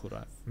as I could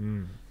have?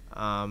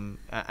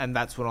 And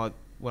that's when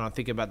I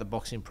think about the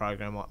boxing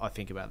program, I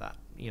think about that.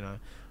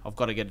 I've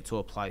got to get it to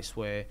a place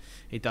where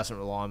it doesn't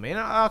rely on me, and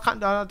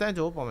I don't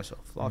do it by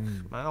myself. Like,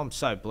 man, I'm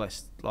so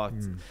blessed. Like,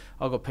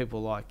 I've got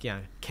people like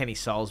Kenny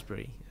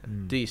Salisbury.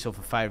 Do yourself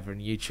a favour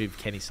and YouTube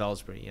Kenny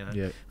Salisbury.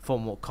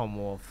 Former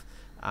Commonwealth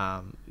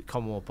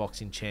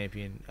boxing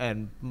champion,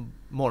 and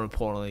more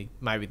importantly,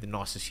 maybe the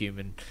nicest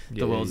human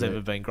the world's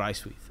ever been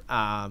graced with.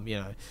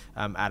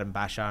 Adam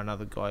Bashar,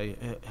 another guy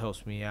who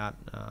helps me out.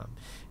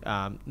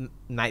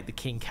 Nate the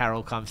King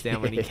Carroll comes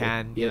down when he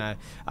can.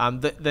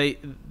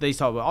 These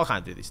type of, I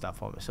can't do this stuff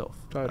by myself.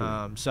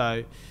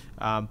 Totally.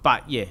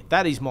 But yeah,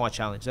 that is my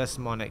challenge. That's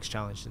my next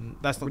challenge, and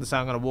that's not to say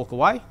I'm going to walk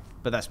away,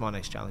 but that's my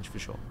next challenge for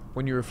sure.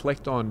 When you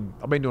reflect on,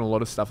 I've been doing a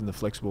lot of stuff in the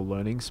flexible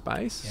learning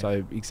space.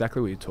 So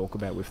exactly what you talk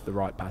about with the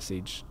Right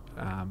Passage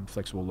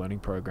flexible learning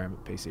program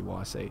at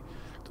PCYC,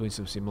 doing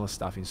some similar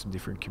stuff in some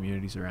different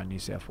communities around New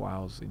South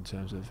Wales in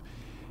terms of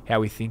how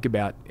we think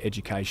about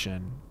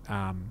education,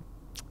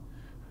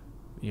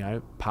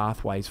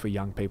 pathways for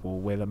young people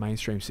where the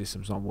mainstream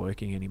system's not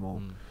working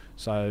anymore.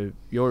 So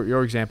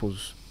your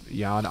examples,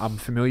 I'm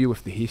familiar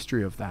with the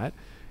history of that,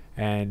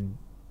 and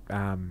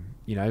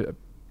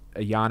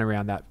a yarn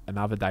around that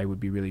another day would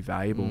be really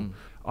valuable.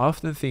 I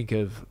often think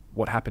of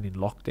what happened in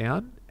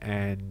lockdown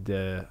and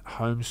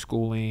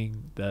homeschooling,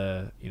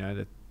 the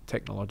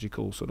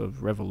technological sort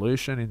of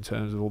revolution in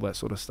terms of all that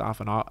sort of stuff.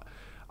 And I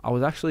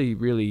was actually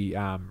really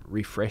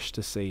refreshed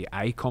to see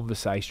a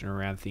conversation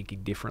around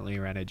thinking differently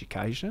around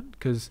education,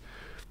 because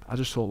I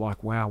just thought,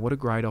 like, wow, what a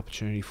great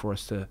opportunity for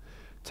us to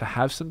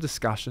have some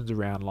discussions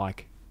around,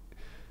 like,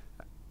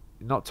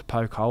 not to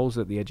poke holes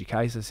at the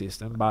education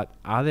system, but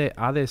are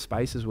there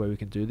spaces where we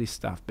can do this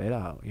stuff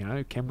better?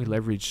 Can we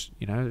leverage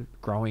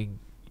growing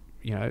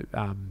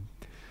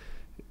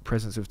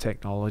presence of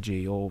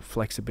technology or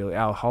flexibility?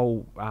 Our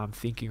whole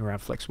thinking around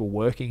flexible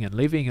working and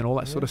living and all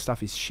that sort of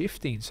stuff is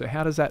shifting. So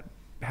how does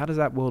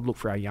that world look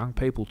for our young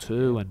people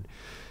too, and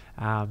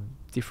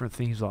different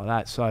things like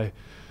that? So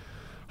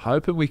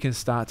hoping we can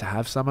start to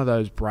have some of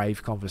those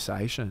brave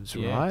conversations,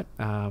 right?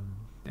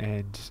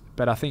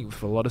 But I think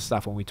for a lot of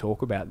stuff when we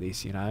talk about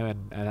this,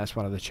 and that's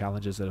one of the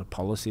challenges at a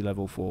policy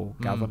level for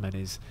government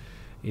is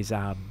we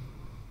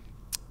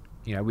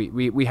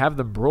have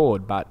them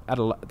broad, but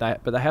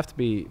they have to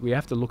be. We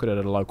have to look at it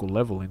at a local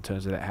level in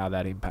terms of how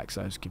that impacts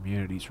those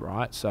communities,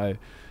 right? So,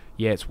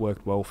 it's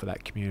worked well for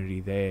that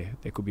community there.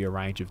 There could be a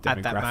range of demographic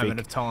at that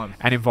moment of time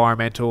and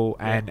environmental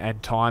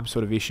and time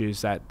sort of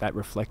issues that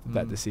reflected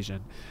that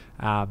decision.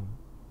 But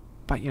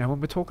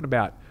when we're talking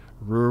about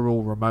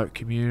rural, remote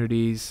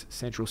communities,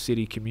 central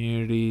city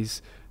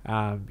communities,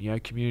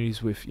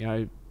 communities with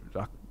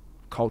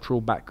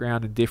cultural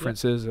background and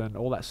differences and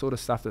all that sort of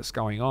stuff that's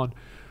going on.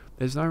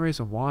 There's no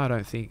reason why I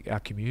don't think our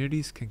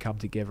communities can come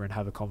together and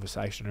have a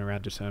conversation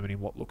around determining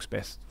what looks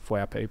best for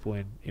our people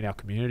in our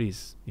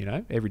communities,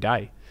 every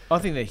day. I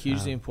think they're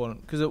hugely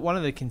important, because one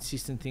of the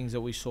consistent things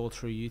that we saw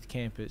through Youth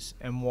Campus,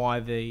 and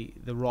why the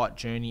right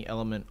journey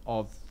element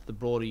of the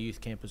broader Youth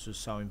Campus was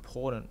so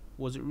important,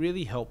 was it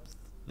really helped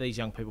these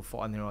young people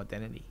find their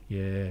identity.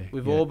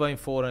 We've all been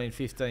 14,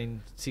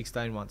 15,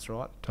 16 months,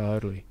 right?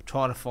 Totally.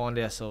 Trying to find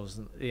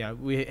ourselves.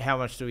 How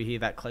much do we hear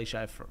that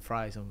cliche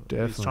phrase?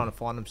 Definitely. Trying to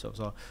find themselves.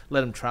 Or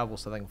let them travel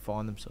so they can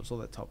find themselves, all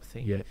that type of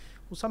thing.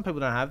 Well, some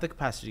people don't have the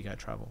capacity to go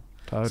travel.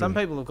 Totally. Some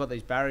people have got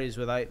these barriers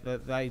where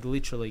they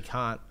literally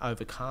can't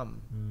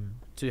overcome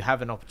to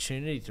have an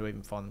opportunity to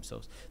even find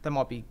themselves. They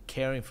might be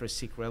caring for a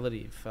sick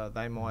relative.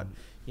 They might,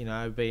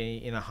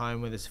 be in a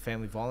home where there's a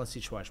family violence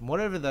situation.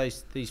 Whatever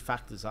these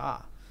factors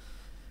are,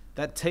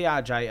 that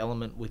TRJ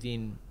element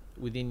within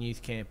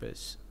Youth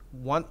Campus,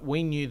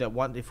 we knew that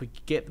if we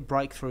could get the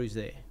breakthroughs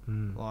there,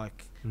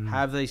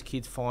 have these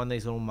kids find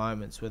these little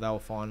moments where they were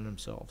finding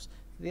themselves,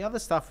 the other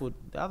stuff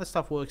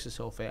works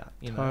itself out.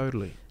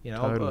 Totally.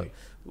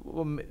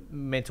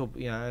 Mental.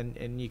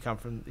 And you come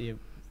from you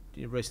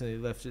recently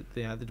left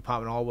the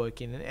department I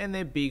work in, and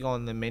they're big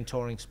on the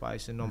mentoring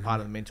space, and I'm part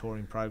of the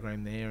mentoring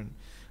program there. And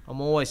I'm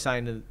always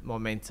saying to my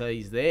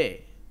mentees there,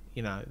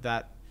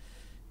 that.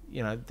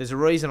 There's a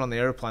reason on the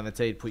aeroplane they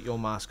tell you to put your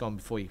mask on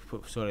before you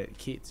sort of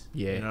kids.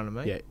 Yeah. You know what I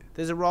mean? Yeah.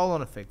 There's a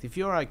roll-on effect. If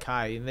you're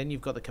okay, and then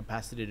you've got the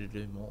capacity to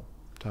do more.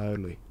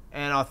 Totally.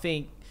 And I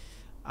think,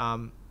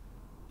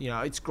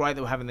 it's great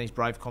that we're having these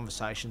brave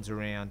conversations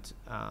around,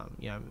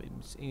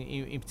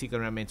 in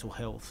particular around mental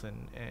health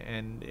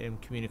and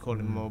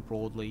communicating more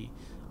broadly.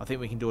 I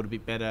think we can do it a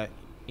bit better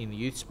in the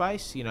youth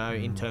space,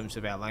 in terms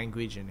of our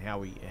language and how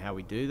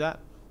we do that.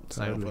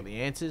 So we've got the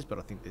answers, but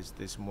I think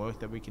there's some work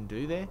that we can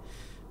do there.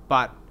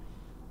 But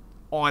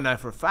I know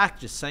for a fact,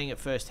 just seeing it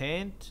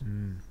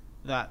firsthand,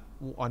 that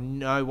I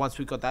know once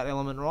we got that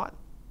element right,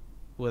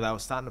 where they were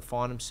starting to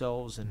find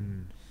themselves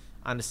and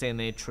understand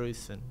their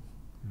truth, and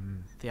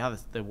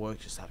the work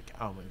just started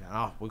going,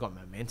 we got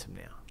momentum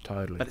now.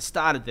 Totally. But it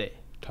started there.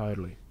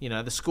 Totally.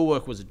 The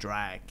schoolwork was a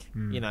drag.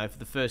 For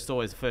the first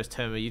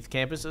term of youth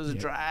campus, it was a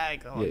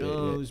drag. It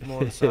was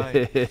more the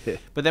same.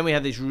 But then we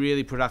had these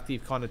really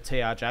productive kind of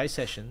TRJ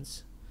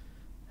sessions,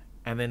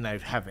 and then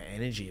they'd have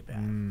energy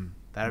about it.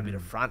 They had a bit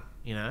of front,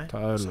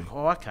 Totally. It's like,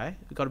 okay,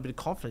 we've got a bit of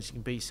confidence. You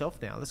can be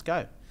yourself now. Let's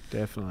go.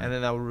 Definitely. And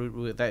then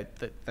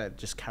they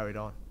just carried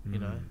on.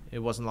 It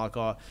wasn't like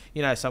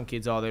some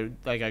kids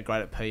they go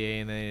great at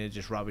PE and then they're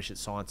just rubbish at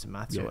science and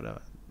maths or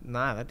whatever.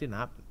 No, that didn't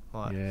happen.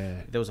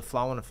 There was a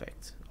flow-on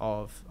effect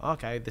of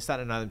they're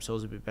starting to know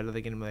themselves a bit better. They're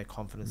getting their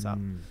confidence up.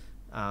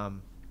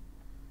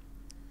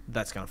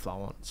 That's going to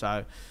flow on.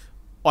 So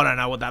I don't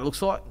know what that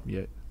looks like.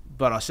 Yeah.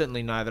 But I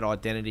certainly know that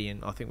identity,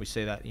 and I think we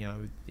see that.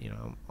 I'm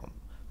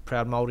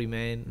proud Māori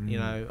man.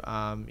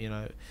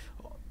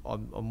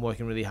 I'm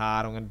working really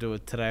hard. I'm going to do a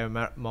Te Reo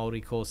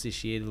Māori course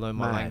this year to learn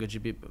my language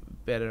a bit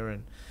better.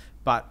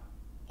 But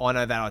I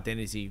know that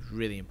identity is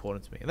really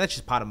important to me, and that's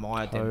just part of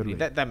my identity.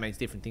 That means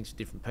different things to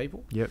different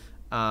people. Yep.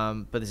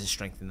 But there's a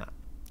strength in that.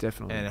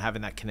 Definitely. And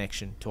having that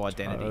connection to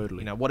identity.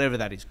 Totally. Whatever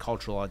that is,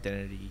 cultural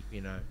identity.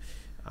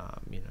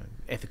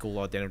 Ethical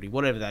identity,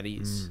 whatever that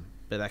is.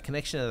 But that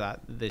connection to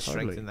that, there's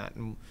strength in that,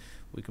 and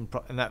we can.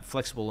 And that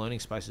flexible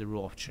learning space is a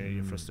real opportunity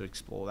for us to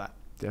explore that.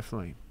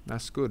 Definitely,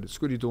 that's good. It's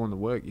good you're doing the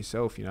work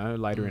yourself.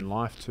 Later in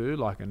life too,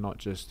 and not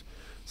just.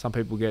 Some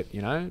people get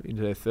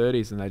into their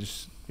 30s and they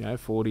just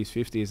 40s,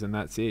 50s, and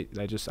that's it.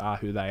 They just are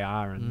who they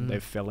are, and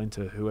they've fell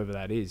into whoever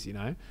that is.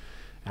 And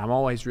I'm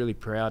always really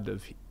proud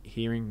of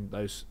hearing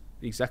those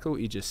exactly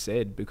what you just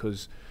said,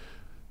 because.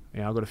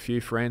 I've got a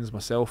few friends,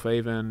 myself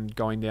even,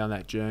 going down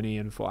that journey,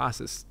 and for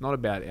us, it's not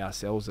about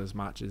ourselves as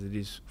much as it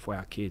is for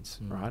our kids,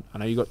 right? I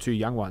know you've got 2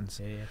 young ones.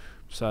 Yeah.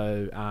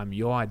 So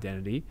your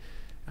identity,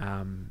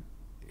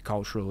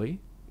 culturally,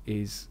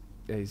 is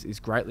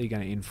greatly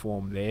going to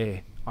inform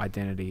their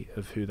identity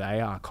of who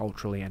they are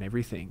culturally and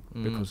everything,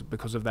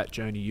 because of that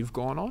journey you've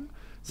gone on.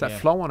 It's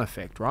that flow-on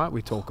effect, right?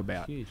 We talk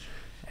about. Huge.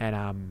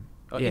 And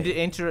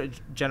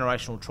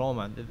intergenerational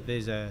trauma.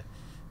 There's a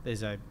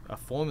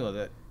formula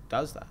that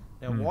does that.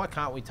 Now, why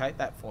can't we take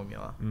that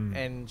formula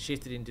and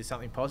shift it into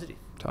something positive?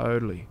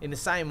 Totally. In the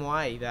same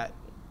way that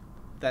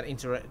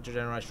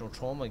intergenerational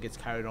trauma gets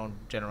carried on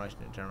generation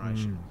to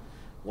generation.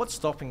 What's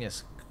stopping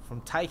us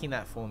from taking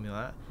that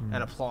formula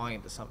and applying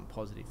it to something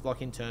positive?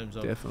 Like in terms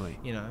of, definitely.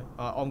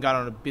 I'm going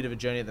on a bit of a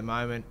journey at the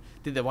moment.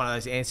 Did one of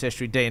those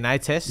ancestry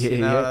DNA tests?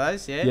 One of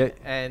those? Yeah.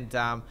 And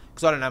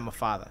because I don't know my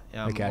father.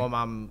 Okay. My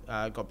mum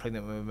got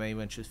pregnant with me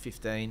when she was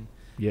 15.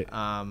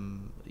 Yeah.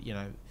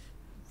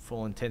 For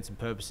all intents and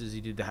purposes,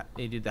 he did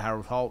the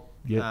Harold Holt.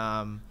 Yep.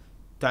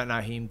 Don't know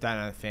him, don't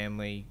know the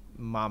family.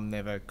 Mum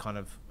never kind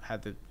of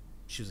had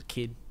she was a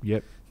kid.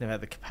 Yep. Never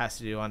had the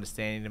capacity to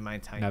understand and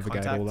maintain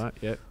navigate contact. All that.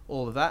 Yep.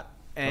 All of that.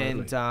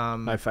 And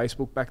no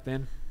Facebook back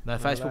then. No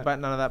Facebook back,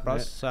 none of that,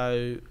 bros. Yep.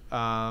 So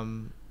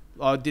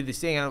I did this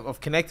thing, and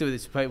I've connected with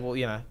these people.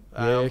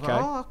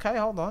 Okay,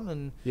 hold on,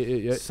 and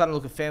started to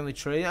look at family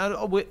tree. I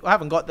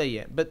haven't got there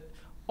yet, but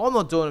I'm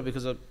not doing it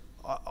because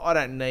I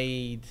don't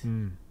need.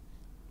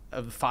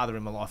 A father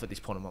in my life at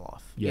this point in my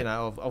life. Yep.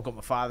 I've got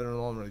my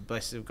father-in-law. I'm really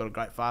blessed. I've got a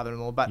great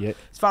father-in-law. But as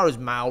far as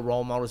male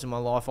role models in my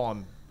life,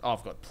 I've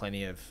got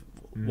plenty of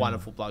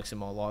wonderful blokes in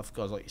my life,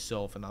 guys like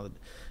yourself and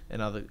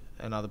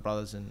other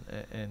brothers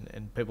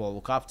and people I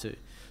look up to. So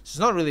it's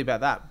not really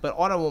about that. But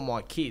I don't want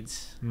my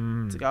kids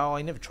to go, oh,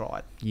 he never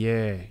tried.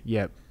 Yeah.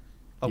 Yep.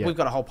 We've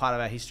got a whole part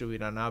of our history we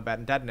don't know about,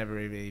 and Dad never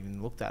really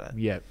even looked at it.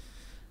 Yep.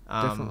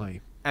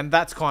 Definitely. And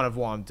that's kind of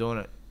why I'm doing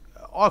it.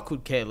 I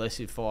could care less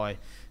if I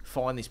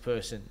find this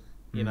person,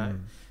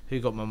 who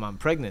got my mum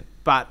pregnant,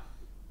 but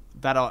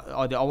that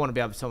I want to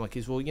be able to tell my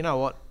kids, well, you know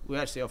what,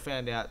 I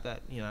found out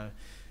that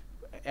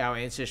our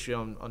ancestry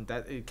on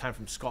that, it came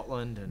from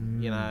Scotland,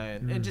 and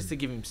and just to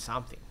give him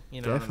something,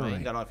 Definitely. What I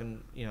mean, that I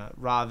can,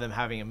 rather than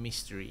having a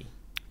mystery.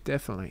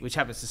 Definitely. Which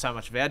happens to so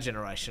much of our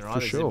generation, right?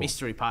 There's a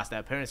mystery past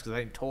our parents because they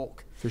didn't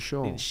talk. For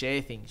sure. They didn't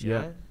share things, you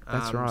know?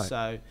 That's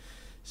right.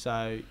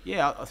 So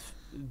yeah,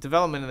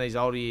 development in these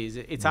older years,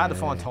 it's hard to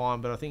find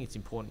time, but I think it's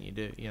important you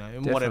do,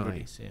 in whatever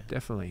it is. Yeah.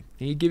 Definitely.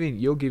 And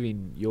you're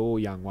giving your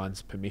young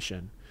ones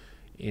permission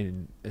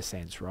in a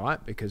sense,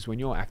 right? Because when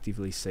you're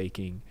actively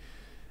seeking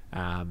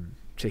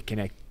to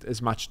connect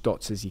as much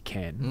dots as you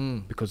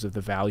can because of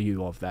the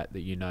value of that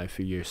you know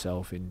for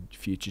yourself in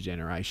future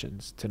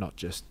generations, to not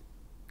just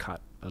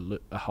cut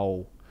a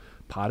whole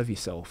part of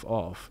yourself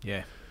off.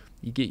 Yeah.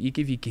 You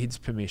give your kids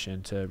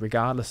permission to,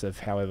 regardless of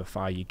however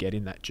far you get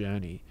in that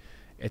journey,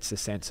 it's a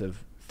sense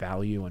of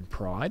value and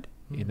pride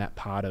in that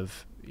part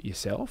of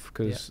yourself,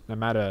 because no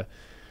matter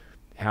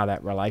how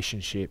that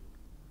relationship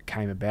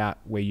came about,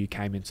 where you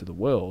came into the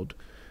world,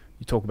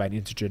 you talk about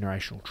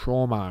intergenerational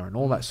trauma and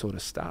all that sort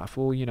of stuff.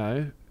 Well,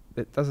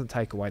 that doesn't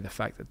take away the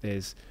fact that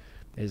there's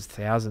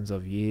thousands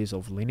of years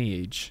of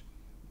lineage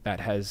that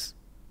has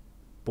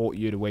brought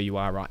you to where you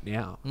are right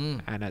now,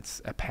 and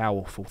it's a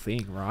powerful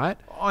thing, right?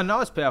 I know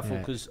it's powerful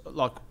because,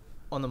 like,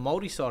 on the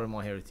Māori side of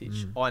my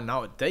heritage, I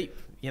know it deep.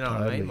 You know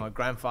what I mean? My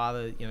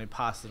grandfather,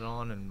 passed it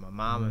on, and my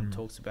mum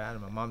talks about it,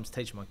 and my mum's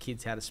teaching my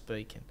kids how to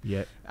speak and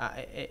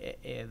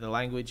the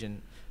language.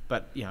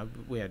 But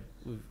we've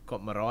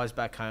got maraes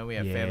back home. We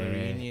have family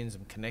reunions.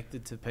 I'm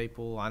connected to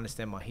people. I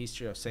understand my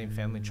history. I've seen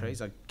family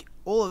trees.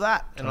 All of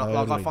that, and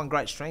I find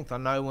great strength. I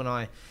know when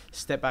I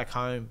step back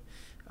home,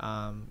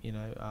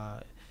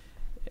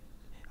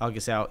 I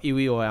guess our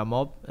iwi or our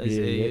mob, as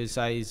you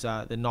say, is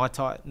the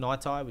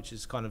Ngaitai, which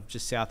is kind of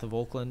just south of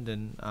Auckland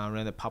and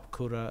around the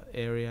Papakura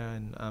area.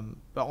 And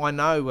but I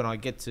know when I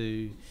get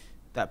to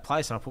that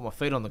place and I put my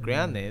feet on the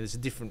ground there, there's a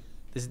different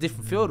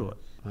feel to it.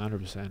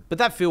 100%. But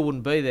that feel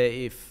wouldn't be there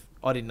if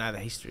I didn't know the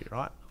history,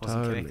 right? I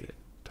wasn't connected.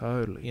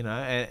 Totally.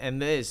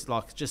 And there's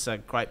like just a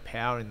great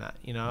power in that.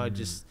 I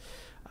just,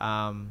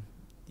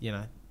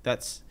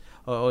 that's,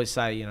 I always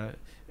say,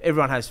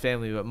 everyone has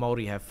family, but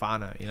Māori have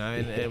whānau,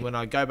 and when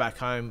I go back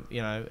home,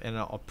 and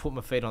I put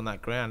my feet on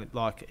that ground,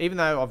 like, even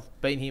though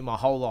I've been here my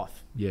whole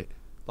life,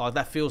 like,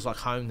 that feels like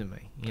home to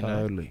me,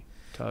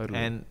 Totally.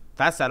 And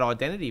that's that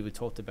identity we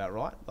talked about,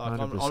 right? Like,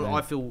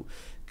 I feel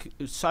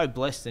so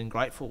blessed and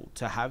grateful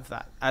to have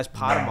that as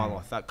part of my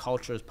life, that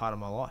culture as part of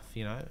my life,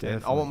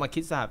 and I want my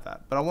kids to have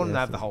that, but I want them to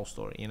have the whole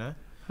story, 100%.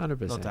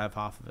 Not to have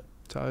half of it.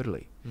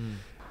 Totally.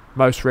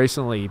 Most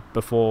recently,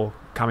 before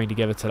coming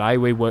together today,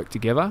 we worked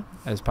together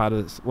as part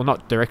of this, well,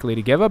 not directly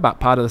together, but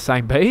part of the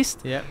same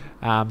beast.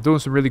 Doing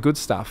some really good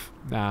stuff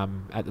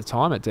at the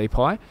time at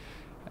DPI.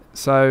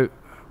 So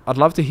I'd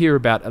love to hear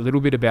a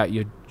little bit about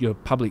your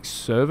public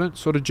servant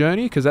sort of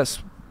journey, because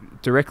that's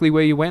directly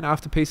where you went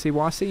after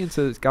PCYC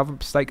into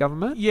state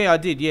government. Yeah, I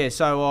did. Yeah,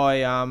 so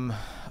I out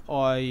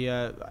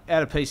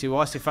of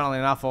PCYC, funnily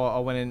enough, I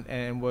went in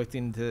and worked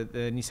into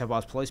the New South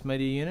Wales Police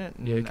Media Unit,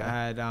 and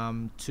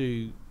had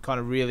two kind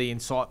of really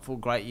insightful,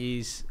 great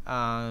years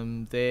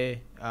there.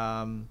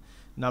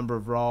 Number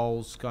of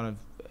roles, kind of,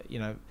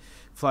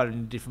 floated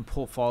in different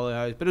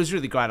portfolios, but it was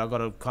really great. I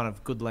got a kind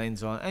of good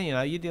lens on,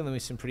 and you're dealing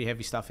with some pretty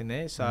heavy stuff in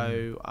there.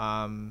 So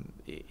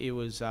it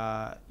was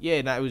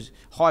it was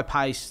high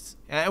paced,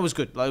 and it was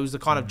good. Like, it was the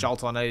kind of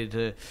jolt I needed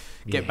to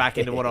get back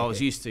into what I was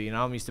used to.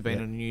 I'm used to being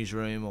in a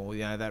newsroom or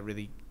that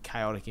really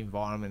chaotic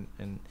environment,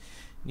 and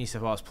New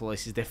South Wales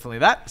Police is definitely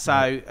that. So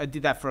I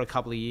did that for a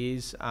couple of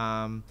years.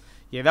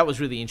 That was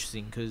really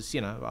interesting because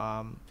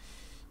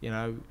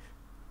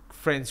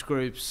friends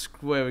groups,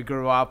 where we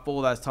grew up,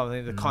 all those type of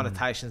things, the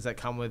connotations that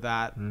come with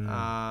that.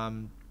 I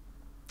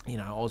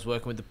was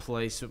working with the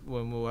police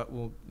when we were,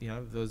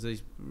 there was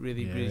these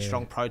really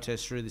strong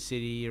protests through the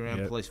city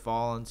around police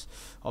violence.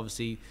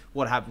 Obviously,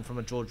 what happened from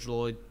a George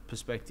Floyd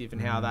perspective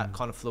and how that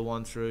kind of flew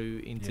on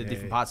through into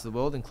different parts of the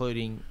world,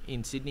 including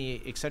in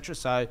Sydney, etc.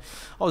 So I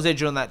was there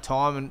during that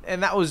time,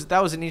 and that was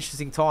an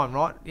interesting time,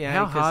 right?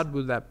 How hard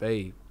would that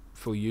be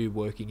for you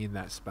working in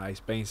that space,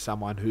 being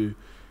someone who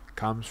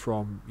comes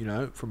from,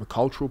 from a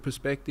cultural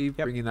perspective,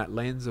 bringing that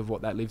lens of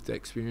what that lived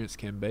experience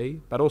can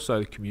be, but also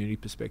the community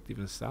perspective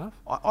and stuff?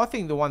 I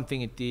think the one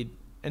thing it did,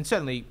 and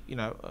certainly,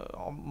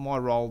 my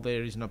role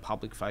there isn't a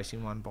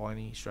public-facing one by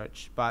any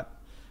stretch, but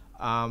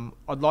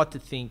I'd like to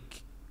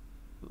think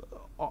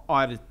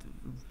I had a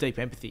deep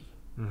empathy,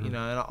 and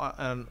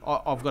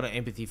I've got an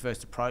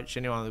empathy-first approach.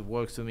 Anyone that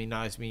works with me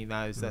knows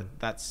that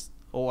that's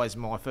always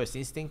my first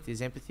instinct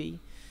is empathy,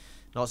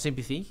 not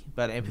sympathy,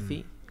 but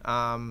empathy.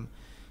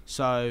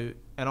 So,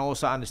 and I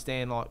also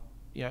understand, like,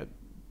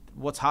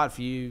 what's hard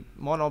for you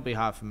might not be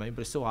hard for me,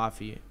 but it's still hard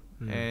for you.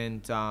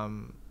 And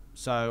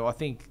so I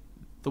think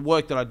the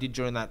work that I did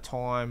during that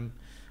time,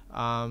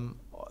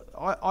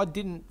 I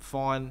didn't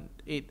find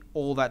it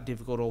all that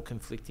difficult or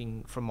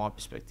conflicting from my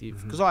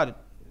perspective, because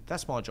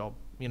that's my job.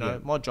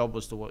 My job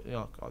was to work.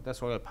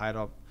 That's what I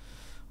got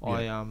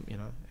paid.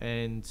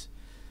 And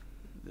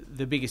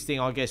the biggest thing,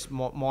 I guess,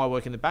 my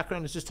work in the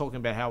background is just talking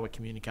about how we're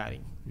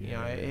communicating.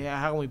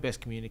 How can we best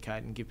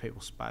communicate and give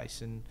people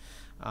space? And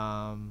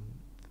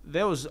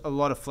there was a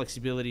lot of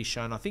flexibility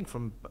shown, I think,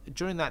 from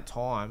during that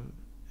time,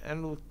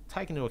 and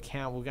take into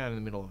account we're going in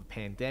the middle of a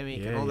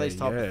pandemic and all these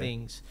type of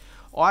things.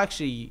 I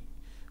actually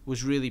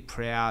was really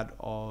proud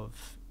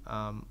of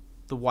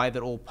the way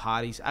that all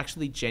parties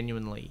actually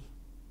genuinely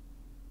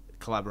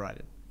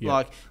collaborated. Yeah.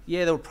 Like,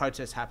 yeah, there were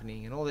protests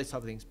happening and all these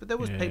type of things, but there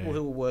was people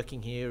who were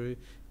working here who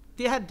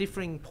they had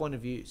differing point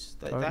of views.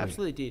 They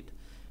absolutely did,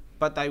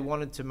 but they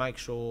wanted to make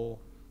sure.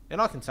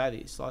 And I can say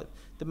this, like,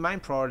 the main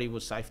priority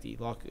was safety.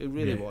 Like, it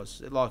really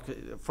was.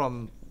 Like,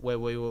 from where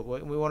we were,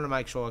 we wanted to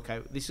make sure, okay,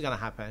 this is going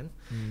to happen.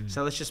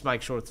 So let's just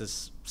make sure it's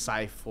as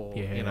safe or,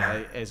 you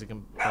know, as it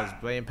can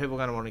possibly be. And people are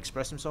going to want to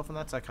express themselves, and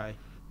that's okay.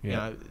 You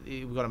know,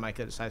 we've got to make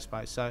it a safe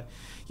space. So,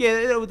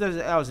 yeah, that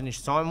was an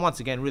interesting time. Once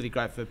again, really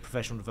great for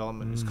professional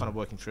development. Just kind of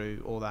working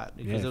through all that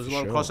because there was a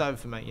lot of crossover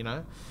for me. You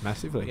know,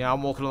 massively. You know,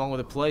 I'm walking along with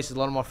the police. A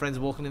lot of my friends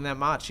are walking in that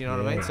march. You know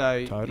what I mean? So,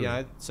 you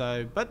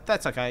know, but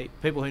that's okay.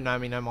 People who know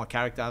me know my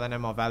character. They know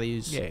my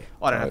values. Yeah,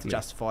 I don't have to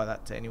justify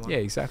that to anyone. Yeah,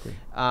 exactly.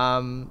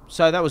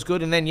 So that was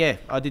good. And then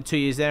I did 2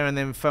 years there, and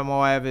then found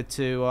my way over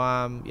to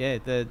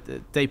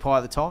the DPI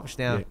at the time, which is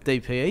now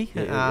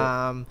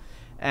DPE.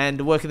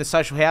 And work in the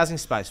social housing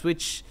space,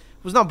 which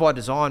was not by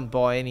design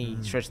by any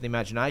stretch of the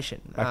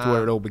imagination. Back to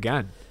where it all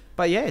began.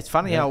 But yeah, it's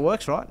funny how it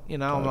works, right? You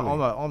know,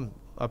 I'm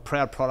a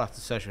proud product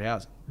of social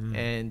housing,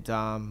 and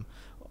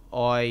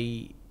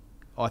I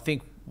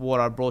think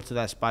what I brought to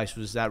that space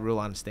was that real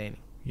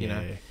understanding. You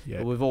know,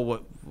 we've all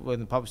worked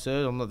in the public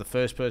service. I'm not the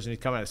first person who's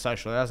come out of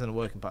social housing and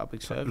work in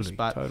public service,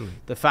 but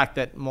the fact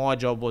that my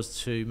job was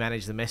to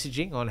manage the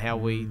messaging on how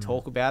we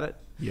talk about it.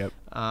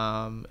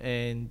 So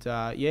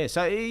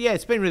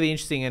it's been really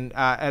interesting, and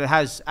it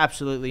has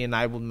absolutely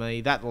enabled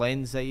me, that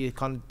lens that you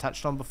kind of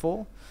touched on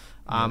before.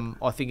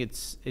 I think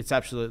it's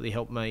absolutely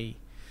helped me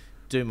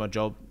do my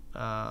job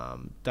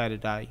day to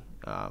day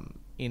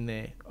in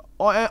there.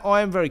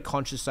 I am very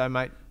conscious though,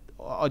 mate.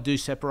 I do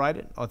separate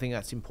it. I think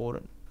that's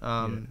important.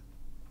 I'm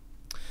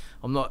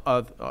not,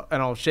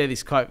 and I'll share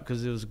this quote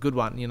because it was a good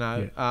one. You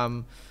know,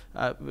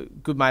 a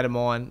good mate of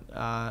mine,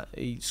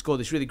 he scored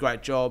this really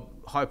great job,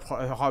 high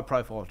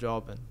profile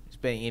job, and he's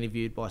being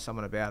interviewed by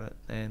someone about it.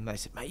 And they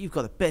said, "Mate, you've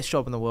got the best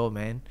job in the world,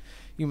 man.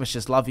 You must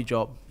just love your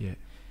job." Yeah.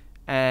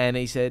 And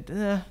he said,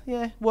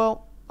 "Yeah,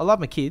 well, I love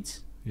my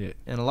kids. Yeah.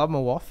 And I love my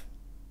wife.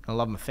 I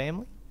love my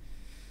family.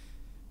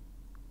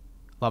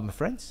 Love my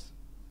friends.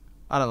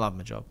 I don't love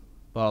my job,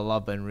 but I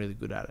love being really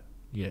good at it."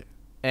 Yeah.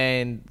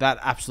 And that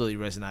absolutely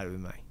resonated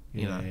with me.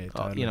 You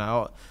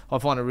know, I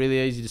find it really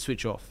easy to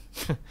switch off.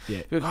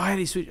 Like, oh, how do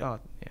you switch? Oh,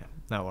 yeah,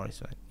 no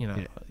worries, mate. You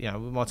know,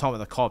 with my time at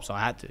the cops, I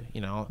had to.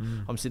 You know,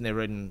 I'm sitting there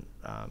reading,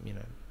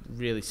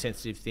 really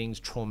sensitive things,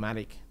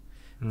 traumatic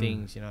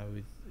things. You know,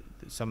 with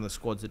some of the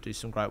squads that do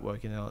some great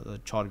work in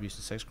the child abuse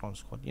and sex crime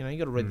squad. You know, you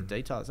got to read the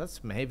details. That's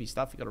some heavy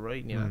stuff you got to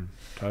read. You know,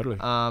 totally.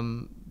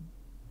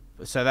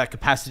 So that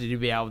capacity to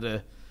be able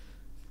to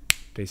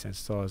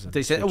desensitize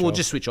and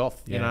just switch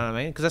off. You know what I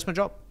mean? Because that's my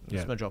job.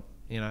 That's my job.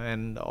 You know,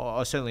 and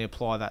I certainly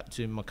apply that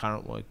to my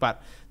current work.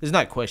 But there's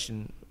no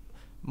question,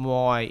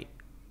 my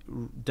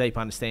deep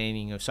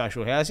understanding of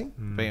social housing,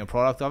 being a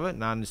product of it,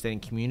 and understanding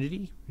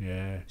community,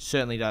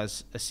 certainly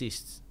does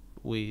assist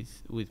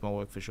with my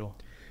work for sure.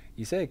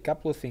 You said a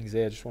couple of things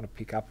there I just want to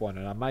pick up on,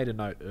 and I made a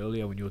note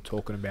earlier when you were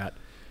talking about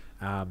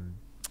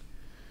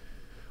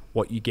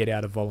what you get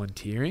out of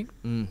volunteering,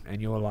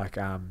 and you were like,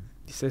 you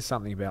said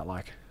something about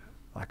like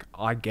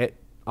I'm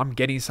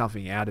getting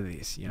something out of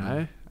this, you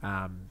know.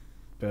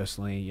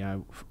 Personally, you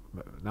know,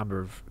 a number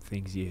of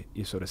things you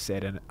sort of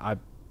said, and I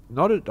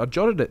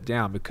jotted it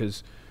down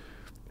because,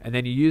 and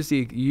then you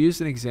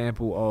used an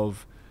example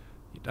of,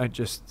 you don't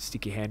just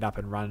stick your hand up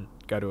and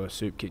go to a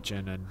soup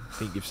kitchen and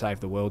think you've saved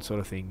the world sort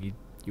of thing.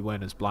 You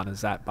weren't as blunt as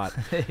that, but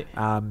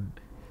and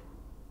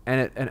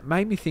it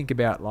made me think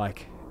about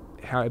like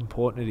how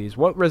important it is.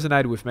 What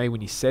resonated with me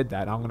when you said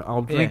that,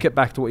 I'll link it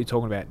back to what you're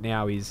talking about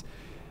now, is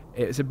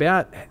it's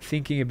about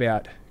thinking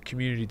about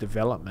community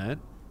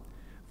development,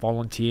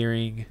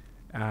 volunteering,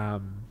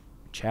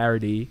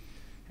 charity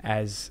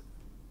as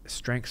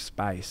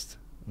strengths-based,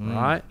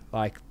 right?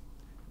 Like,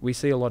 we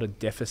see a lot of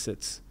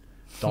deficits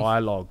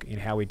dialogue in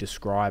how we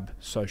describe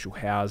social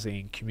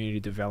housing,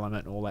 community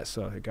development, all that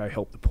sort of, go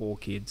help the poor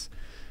kids,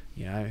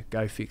 you know,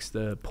 go fix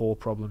the poor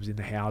problems in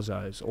the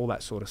houses, all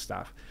that sort of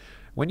stuff.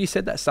 When you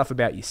said that stuff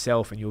about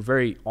yourself and you're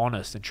very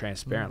honest and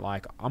transparent,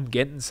 like, I'm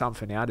getting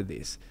something out of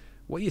this,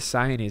 what you're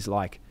saying is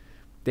like,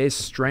 there's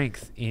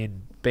strength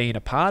in being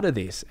a part of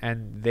this,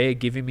 and they're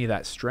giving me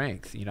that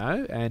strength, you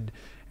know, and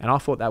I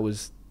thought it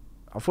was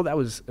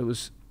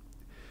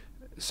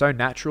so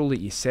natural that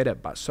you said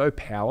it, but so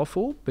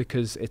powerful,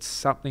 because it's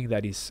something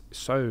that is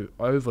so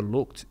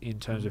overlooked in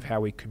terms of how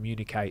we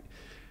communicate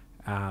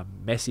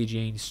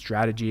messaging,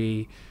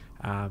 strategy,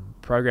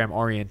 program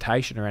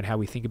orientation around how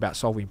we think about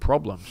solving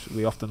problems.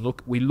 We often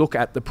look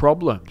at the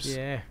problems,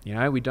 you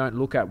know, we don't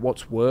look at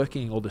what's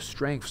working or the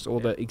strengths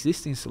or the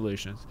existing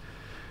solutions.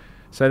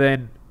 So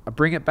then I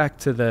bring it back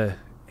to the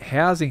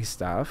housing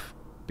stuff,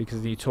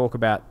 because you talked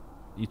about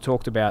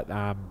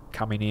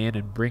coming in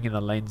and bringing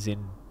the lens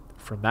in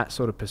from that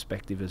sort of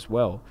perspective as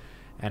well,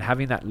 and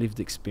having that lived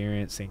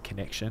experience and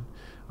connection.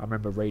 I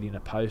remember reading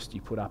a post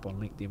you put up on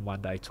LinkedIn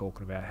one day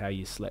talking about how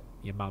your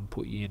mum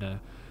put you in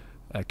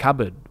a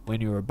cupboard when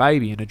you were a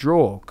baby in a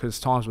drawer because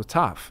times were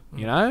tough.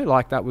 You know,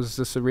 like that was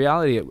just a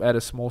reality at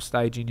a small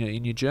stage in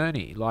your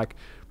journey. Like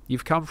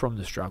you've come from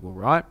the struggle,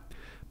 right?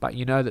 But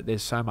you know that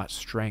there's so much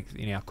strength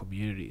in our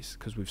communities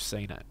because we've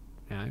seen it.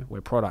 You know,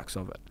 we're products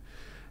of it.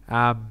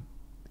 And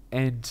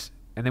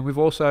then we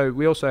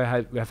also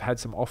have had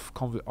some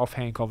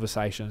offhand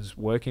conversations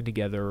working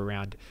together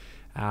around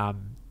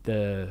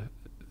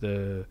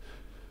the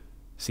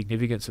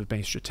significance of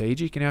being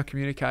strategic in our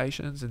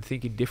communications and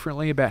thinking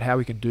differently about how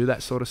we can do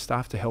that sort of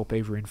stuff to help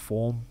either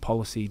inform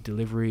policy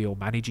delivery or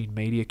managing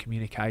media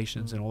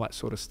communications and all that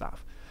sort of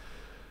stuff.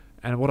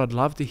 And what I'd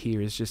love to hear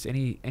is just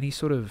any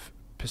sort of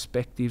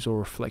perspectives or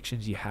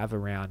reflections you have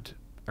around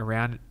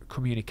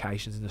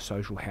communications in the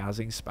social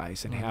housing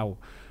space and how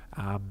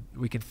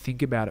we can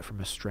think about it from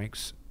a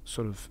strengths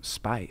sort of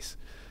space.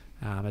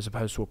 As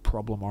opposed to a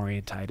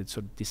problem-orientated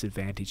sort of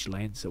disadvantaged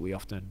lens that we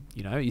often,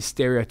 is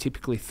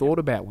stereotypically thought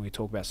about when we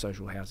talk about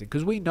social housing.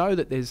 Because we know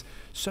that there's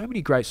so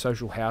many great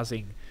social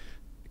housing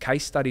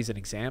case studies and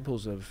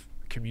examples of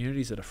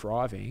communities that are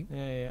thriving.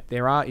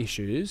 There are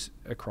issues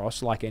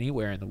across, like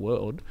anywhere in the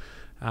world.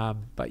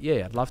 But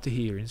yeah, I'd love to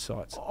hear your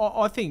insights.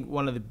 I think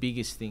one of the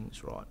biggest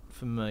things, right,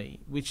 for me,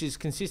 which is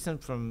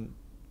consistent from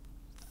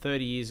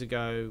 30 years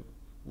ago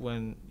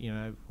when,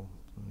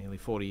 nearly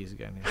 40 years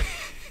ago now.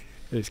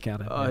 Who's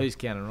counting? Oh, who's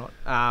counting, right?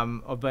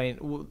 I've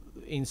been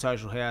in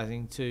social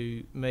housing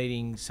to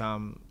meeting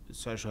some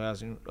social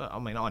housing. I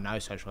mean, I know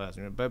social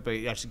housing, but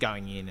actually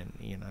going in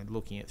and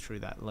looking at through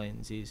that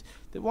lens is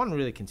the one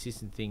really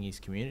consistent thing is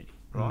community,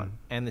 right?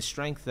 And the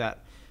strength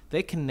that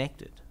they're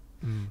connected.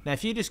 Now,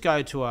 if you just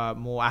go to a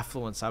more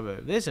affluent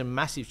suburb, there's a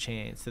massive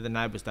chance that the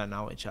neighbours don't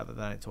know each other.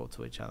 They don't talk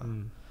to each other.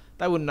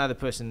 They wouldn't know the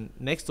person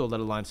next door, let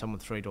alone someone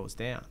 3 doors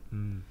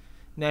down.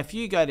 Now, if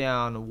you go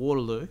down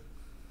Waterloo,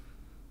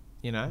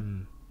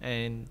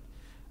 and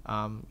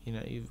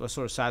I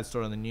saw a sad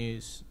story on the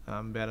news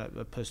about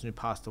a person who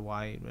passed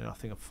away in, I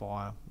think, a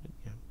fire,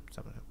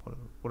 something,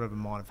 whatever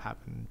might have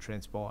happened and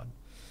transpired.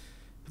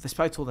 But they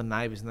spoke to all the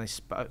neighbours and they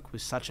spoke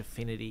with such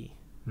affinity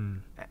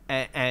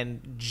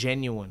and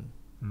genuine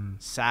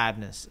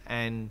sadness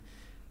and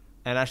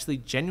actually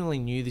genuinely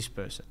knew this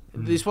person.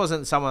 This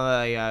wasn't someone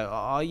that they go,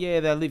 oh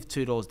yeah, they lived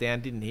 2 doors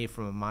down, didn't hear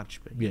from them much,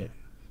 but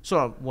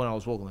sort of when I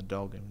was walking the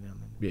dog every now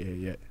and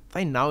then.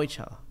 They know each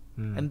other.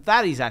 And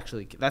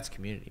that's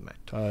community, mate.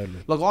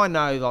 Totally. Like I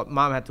know, like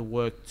Mum had to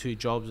work 2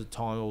 jobs at a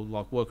time or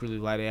like work really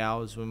late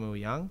hours when we were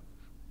young.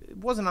 It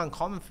wasn't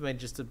uncommon for me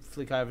just to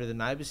flick over to the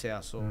neighbour's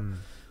house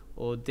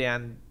or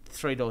down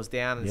 3 doors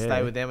down and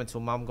stay with them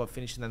until Mum got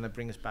finished and then they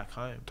bring us back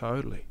home.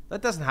 Totally.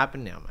 That doesn't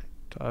happen now, mate.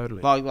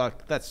 Totally.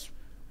 Like that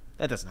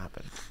doesn't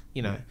happen,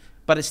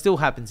 But it still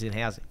happens in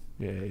housing.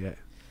 Yeah.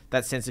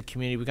 That sense of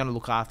community, we're going to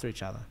look after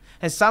each other.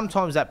 And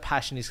sometimes that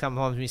passion is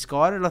sometimes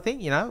misguided, I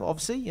think,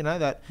 obviously,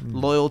 that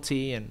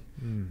loyalty and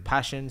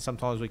passion.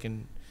 Sometimes we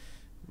can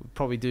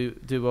probably do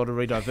well to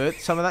redivert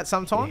some of that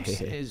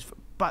sometimes.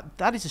 But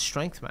that is a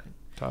strength, mate.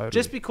 Totally.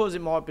 Just because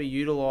it might be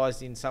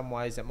utilised in some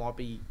ways that might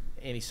be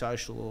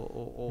antisocial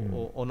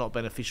or not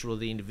beneficial to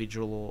the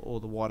individual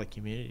or the wider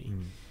community.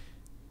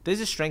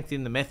 There's a strength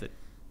in the method.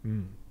 Do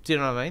you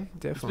know what I mean?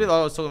 Definitely. It's a bit like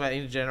I was talking about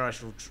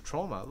intergenerational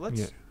trauma.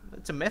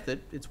 It's a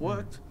method. It's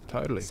worked.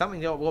 Totally. Something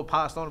that got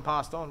passed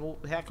on. Well,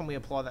 how can we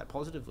apply that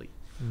positively?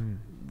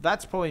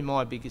 That's probably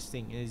my biggest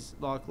thing is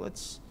like,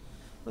 let's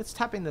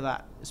tap into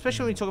that,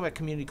 especially when you talk about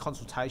community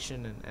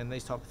consultation and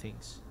these type of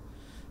things.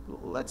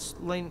 Let's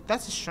lean.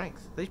 That's a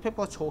strength. These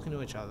people are talking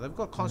to each other. They've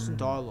got constant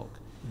dialogue.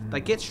 They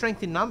get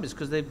strength in numbers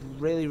because they're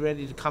really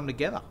ready to come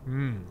together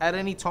at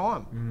any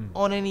time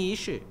on any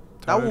issue.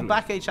 Totally. They will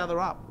back each other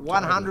up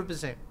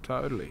 100%.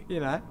 Totally.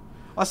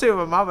 I see with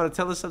my mum and I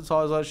tell her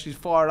sometimes like she's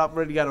fired up,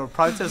 ready to go to a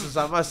protest or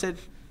something. I said,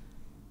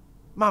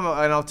 Mum,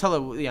 and I'll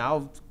tell her,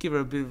 I'll give her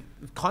a bit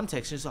of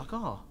context. She's like,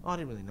 oh, I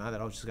didn't really know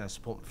that. I was just going to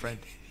support my friend.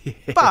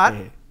 But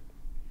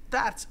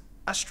that's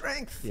a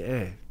strength. Yeah,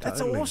 totally.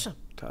 That's awesome.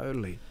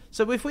 Totally.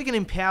 So if we can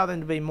empower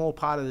them to be more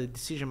part of the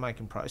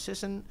decision-making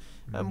process, and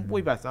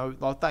we both know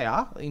like they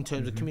are in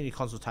terms of community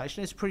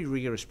consultation, it's a pretty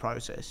rigorous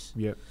process.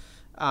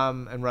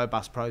 And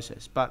robust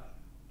process. But,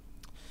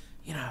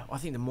 I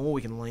think the more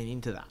we can lean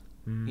into that,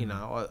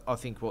 I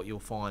think what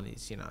you'll find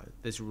is,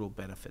 there's a real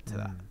benefit to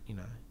that.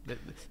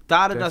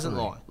 Data doesn't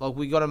lie. Like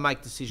we got to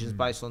make decisions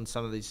based on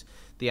some of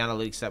the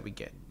analytics that we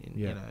get.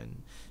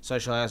 And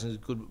social housing is a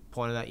good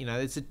point of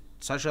that.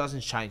 Social housing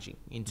is changing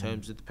in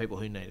terms of the people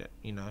who need it.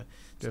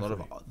 It's a lot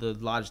of the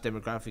large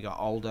demographic are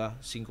older,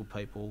 single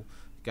people,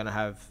 going to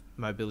have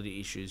mobility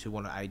issues who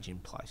want to age in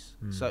place.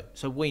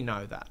 So we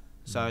know that.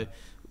 So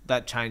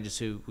that changes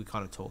who we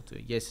kind of talk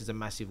to. Yes, there's a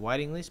massive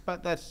waiting list,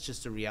 but that's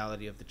just a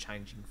reality of the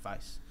changing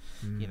face,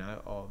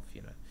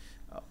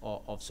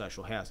 of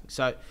social housing.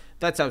 So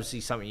that's obviously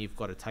something you've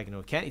got to take into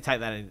account. You take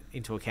that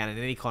into account in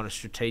any kind of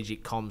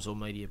strategic comms or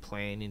media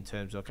plan in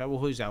terms of, okay, well,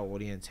 who's our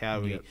audience? How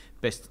are we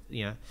best,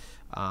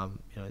 I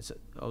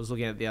was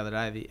looking at it the other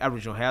day, the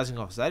Aboriginal Housing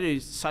Office, they do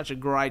such a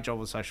great job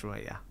on social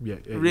media.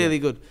 Really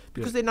good.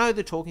 Because they know who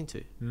they're talking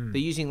to. They're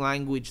using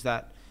language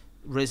that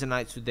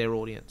resonates with their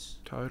audience.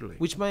 Totally.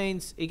 Which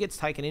means it gets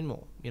taken in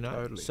more, you know.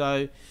 Totally.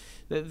 So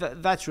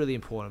that's really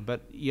important.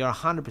 But you're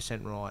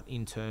 100% right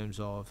in terms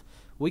of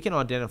we can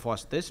identify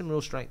there's some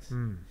real strength,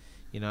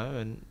 you know,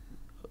 and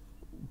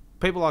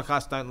people like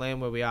us don't land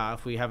where we are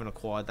if we haven't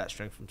acquired that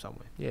strength from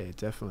somewhere. Yeah,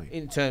 definitely.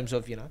 In terms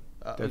of, you know,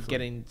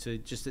 getting to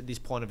just at this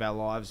point of our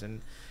lives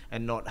and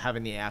not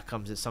having the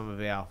outcomes that some of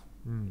our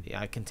you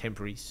know,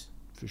 contemporaries,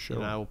 for sure,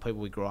 you know, or people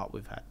we grew up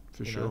with had.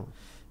 For you sure. know.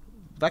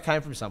 That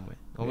came from somewhere.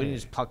 Well, we didn't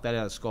just pluck that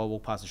out of the sky,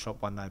 walk past the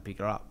shop one day and pick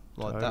her up.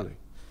 Like that.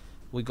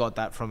 We got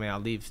that from our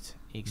lived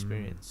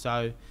experience.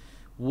 So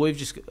we've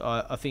just,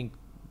 I think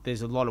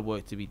there's a lot of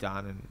work to be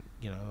done. And,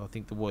 you know, I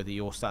think the work that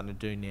you're starting to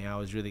do now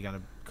is really going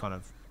to kind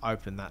of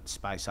open that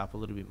space up a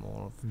little bit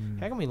more of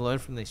how can we learn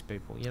from these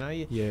people? You know,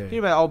 you hear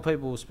about old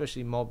people,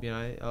 especially mob, you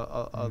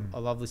know, I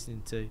love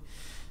listening to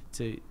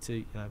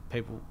you know,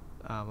 people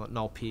like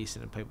Noel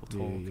Pearson and people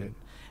talk.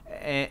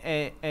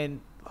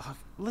 And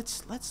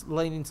let's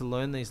lean in to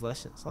learn these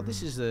lessons. Like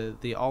this is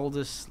the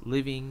oldest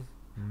living,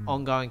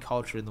 ongoing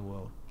culture in the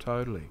world.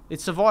 Totally.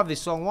 It's survived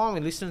this long. Why are we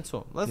listening to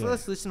them?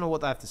 Let's listen to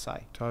what they have to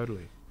say.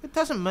 Totally. It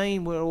doesn't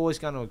mean we're always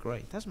going to agree.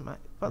 It doesn't mean,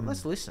 but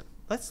let's listen.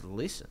 Let's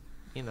listen.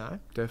 You know.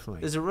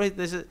 Definitely.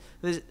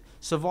 There's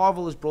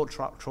survival has brought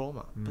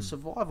trauma,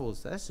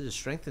 but that's a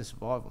strength in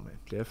survival, man.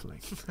 Definitely.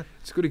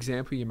 It's a good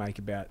example you make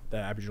about the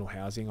Aboriginal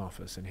Housing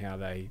Office and how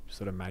they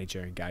sort of manage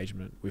their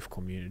engagement with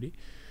community,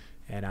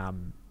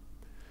 and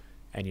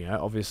you know,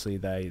 obviously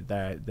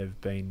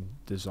they've been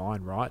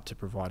designed right to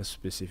provide a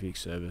specific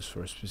service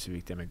for a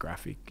specific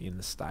demographic in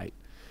the state,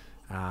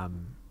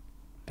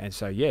 and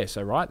so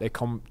right, their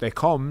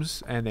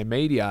comms and their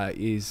media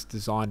is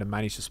designed to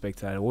manage to speak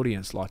to that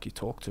audience like you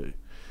talk to.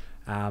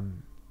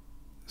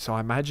 So I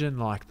imagine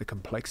like the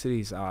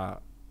complexities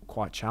are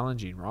quite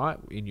challenging, right,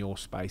 in your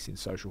space in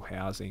social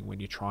housing when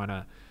you're trying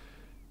to,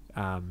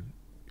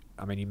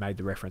 I mean, you made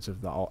the reference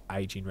of the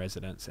aging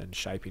residents and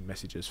shaping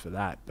messages for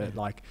that, but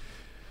like,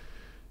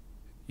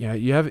 you know,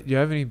 you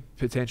have any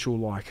potential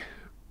like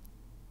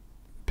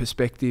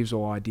perspectives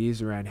or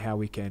ideas around how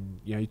we can,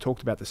 you know, you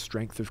talked about the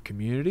strength of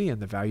community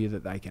and the value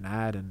that they can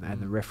add and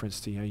the reference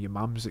to, you know, your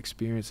mum's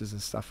experiences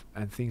and stuff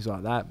and things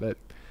like that, but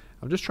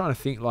I'm just trying to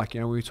think like, you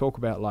know, when we talk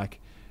about like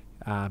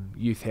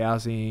youth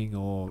housing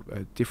or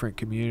different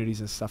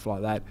communities and stuff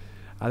like that,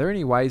 are there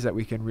any ways that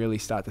we can really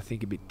start to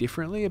think a bit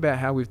differently about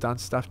how we've done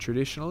stuff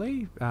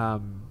traditionally,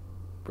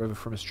 whether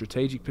from a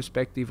strategic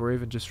perspective or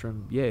even just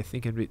from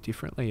thinking a bit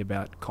differently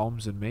about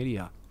comms and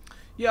media?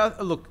 Yeah,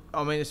 look,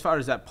 I mean, as far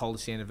as that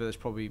policy end of it, it's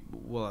probably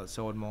well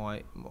outside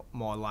my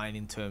lane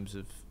in terms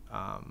of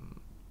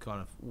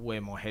kind of where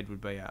my head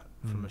would be at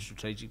from a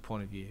strategic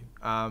point of view.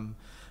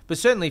 But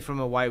certainly from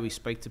a way we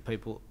speak to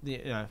people, you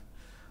know,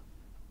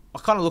 I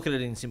kind of look at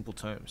it in simple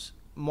terms.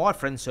 My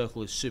friend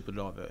circle is super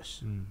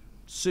diverse,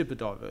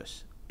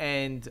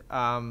 and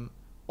I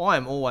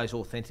am always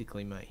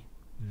authentically me.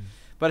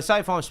 But say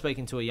if I'm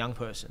speaking to a young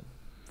person,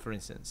 for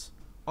instance,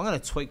 I'm going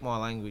to tweak my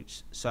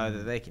language so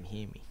that they can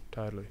hear me.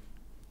 Totally.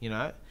 You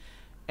know,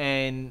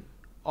 and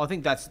I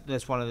think that's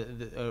one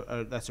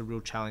of that's a real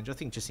challenge. I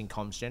think just in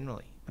comms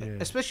generally,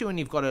 especially when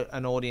you've got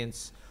an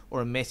audience or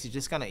a message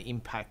that's going to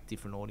impact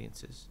different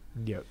audiences.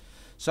 Yep.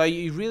 So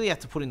you really have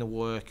to put in the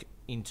work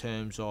in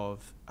terms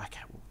of,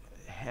 okay, well,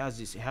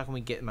 how can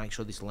we make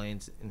sure this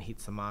lands and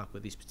hits the mark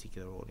with this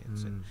particular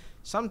audience? And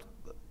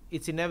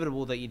it's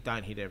inevitable that you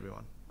don't hit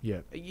everyone.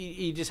 Yeah.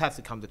 You just have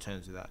to come to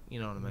terms with that. You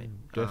know what I mean?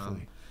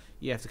 Definitely.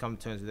 You have to come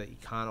to terms with that. You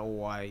can't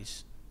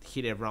always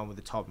hit everyone with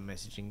the type of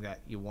messaging that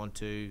you want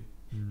to.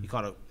 You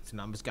kind of, it's a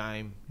numbers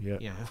game. Yeah.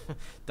 You know,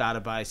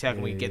 database. How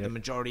can we get the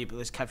majority? But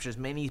let's capture as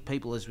many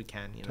people as we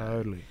can. You know?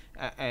 Totally.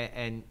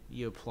 And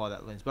you apply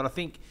that lens. But I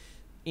think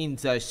in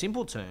those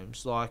simple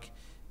terms, like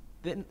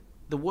then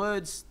the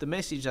words, the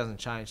message doesn't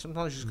change.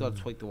 Sometimes you just got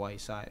to tweak the way you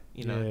say it.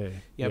 You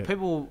know,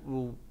 people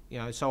will, you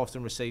know, so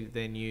often receive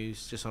their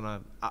news just on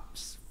a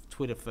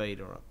Twitter feed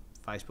or a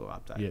Facebook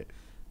update. Yeah.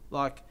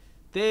 Like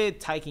they're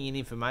taking in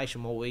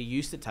information what we're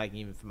used to taking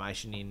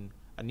information in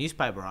a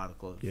newspaper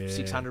article of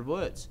 600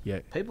 words. Yeah.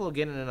 People are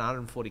getting in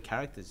 140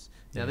 characters.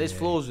 Now there's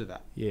flaws with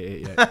that.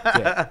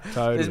 Yeah.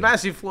 Totally. There's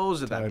massive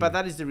flaws with that, but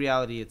that is the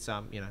reality. It's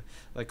you know,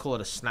 they call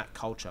it a snack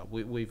culture.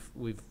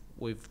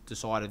 We've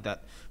decided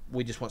that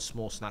we just want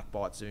small snack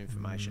bites of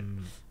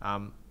information.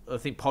 I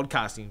think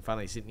podcasting,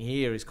 funny sitting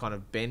here, is kind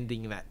of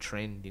bending that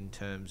trend in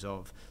terms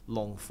of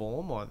long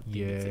form. I think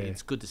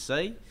it's good to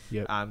see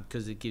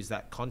because it gives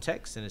that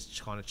context and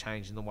it's kind of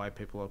changing the way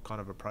people kind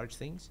of approach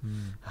things.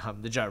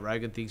 The Joe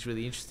Rogan thing's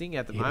really interesting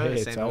at the moment.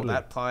 Seeing all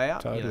that play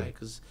out, you know,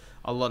 because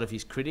a lot of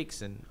his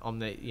critics, and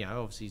you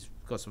know, obviously he's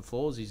got some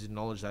flaws. He's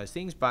acknowledged those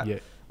things, but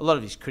a lot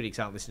of his critics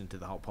aren't listening to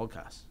the whole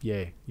podcast.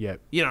 You know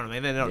what I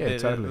mean? They're not they're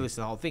listening to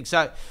the whole thing.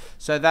 So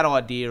that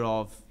idea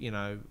of, you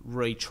know,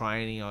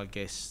 retraining, I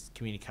guess,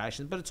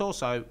 communication, but it's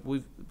also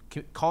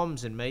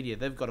comms and media.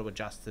 They've got to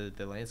adjust to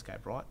the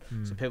landscape, right?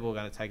 So people are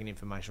going to take in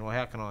information. Well,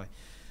 how can I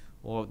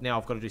or now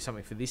I've got to do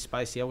something for this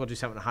space here. I've got to do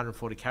something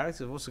 140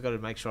 characters. I've also got to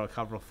make sure I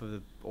cover off for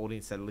the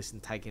audience that listen,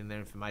 taking their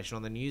information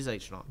on the news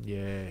each night.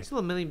 Yeah. There's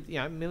still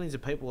millions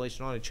of people each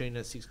night who tune in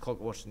at 6 o'clock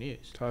to watch the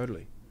news.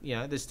 Totally.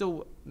 There's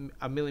still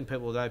a million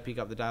people who don't pick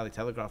up the Daily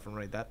Telegraph and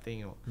read that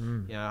thing, or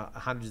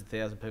hundreds of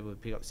thousands of people who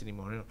pick up Sydney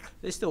Morning.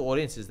 There's still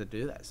audiences that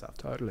do that stuff.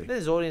 Totally.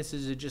 There's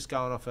audiences who are just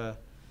going off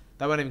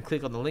they won't even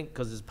click on the link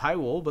because there's a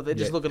paywall, but they're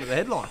just looking at the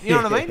headline. You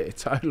know what I mean? Yeah,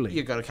 totally.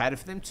 You've got to cater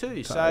for them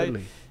too.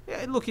 Totally.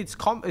 So, look,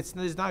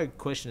 there's no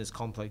question it's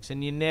complex,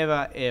 and you're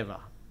never ever,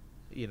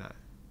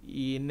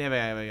 you're never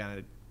ever going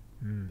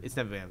to. It's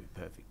never going to be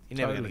perfect. You're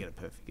never going to get it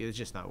perfect. There's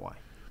just no way.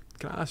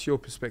 Can I ask your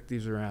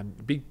perspectives around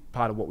a big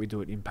part of what we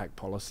do at Impact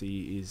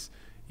Policy is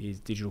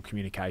digital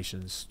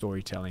communications,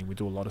 storytelling. We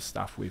do a lot of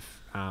stuff with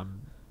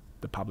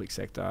the public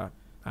sector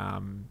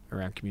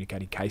around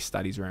communicating case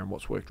studies around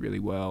what's worked really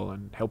well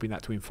and helping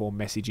that to inform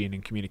messaging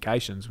and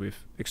communications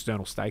with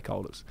external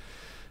stakeholders.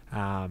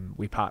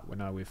 We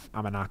partner with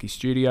Amanaki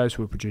Studios,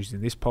 who are producing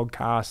this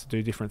podcast,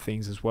 do different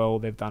things as well.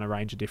 They've done a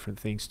range of different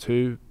things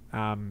too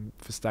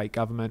for state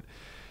government.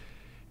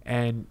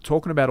 And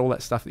talking about all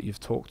that stuff that you've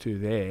talked to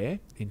there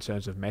in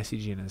terms of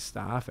messaging and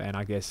stuff, and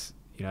I guess,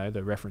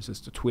 the references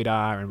to Twitter,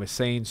 and we're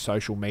seeing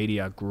social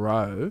media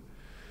grow.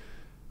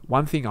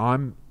 One thing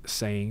I'm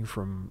seeing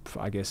from,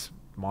 I guess,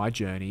 my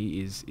journey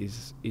is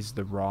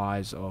the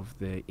rise of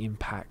the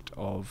impact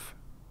of,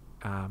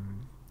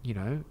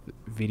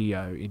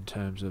 video in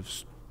terms of,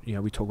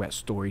 we talk about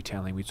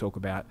storytelling, we talk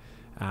about,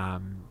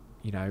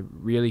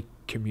 really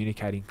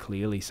communicating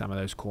clearly some of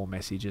those core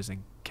messages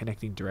and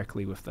connecting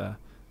directly with the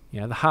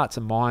hearts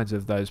and minds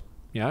of those,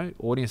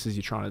 audiences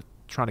you're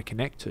trying to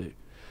connect to.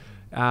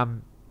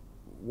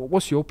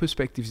 What's your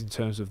perspectives in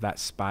terms of that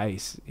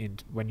space?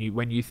 When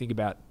you think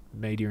about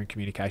media and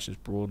communications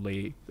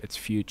broadly, its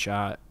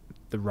future,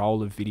 the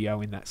role of video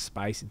in that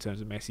space in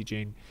terms of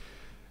messaging,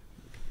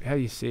 how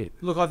do you see it?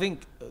 Look, I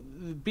think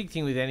the big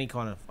thing with any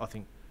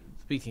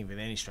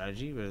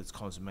strategy, whether it's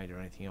comms and media or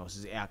anything else,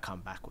 is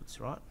outcome backwards,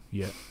 right?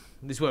 Yeah.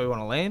 This is where we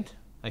want to land.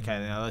 Okay,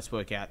 now let's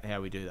work out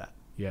how we do that.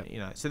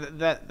 Yeah. So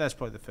that's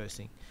probably the first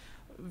thing.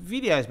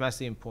 Video is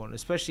massively important,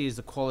 especially as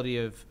the quality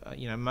of,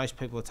 most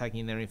people are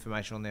taking in their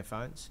information on their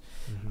phones.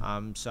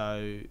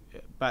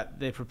 But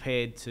they're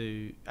prepared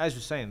to, as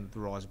we're saying, the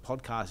rise of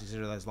podcasts,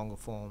 etc., those longer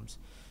forms,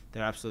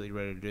 they're absolutely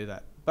ready to do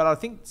that. But I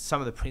think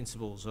some of the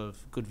principles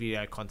of good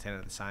video content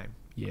are the same.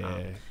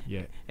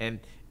 Yeah. And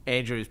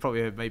Andrew has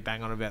probably heard me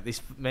bang on about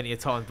this many a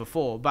times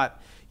before,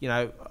 but,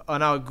 I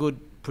know a good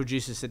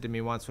producer said to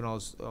me once when I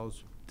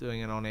was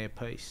doing an on-air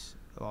piece,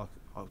 like,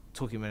 I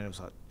took him and it was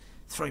like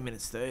 3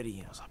 minutes 30,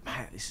 and I was like,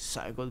 man, this is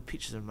so good. The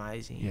pictures are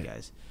amazing. He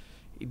goes,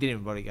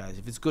 everybody goes,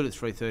 if it's good at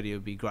 3:30, it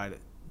would be great at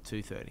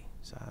 2:30.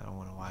 So I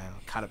went away and I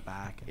cut it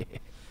back and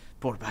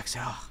brought it back and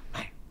said, oh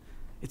man,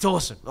 it's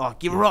awesome. Oh,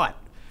 you're right.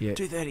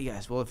 2:30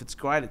 goes, well, if it's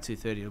great at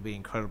 2:30, it'll be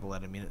incredible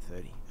at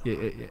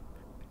 1:30.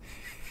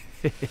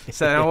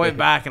 So then I went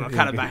back and I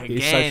cut it back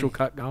again. Social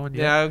cut going.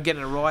 I'm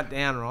getting it right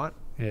down, right?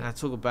 And I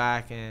took it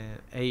back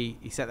and he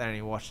sat there and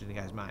he watched it and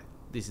he goes, mate,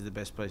 this is the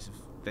best piece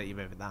that you've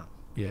ever done.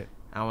 Yeah.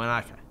 And I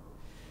went, okay.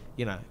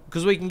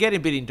 Because we can get a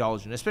bit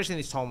indulgent, especially in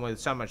this time where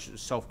there's so much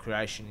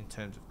self-creation in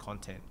terms of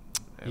content.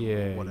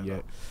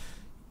 Whatever.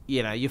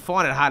 You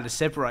find it hard to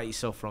separate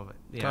yourself from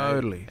it.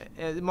 Totally.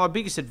 My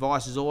biggest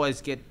advice is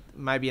always get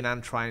maybe an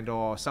untrained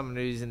or someone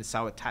who isn't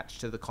so attached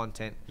to the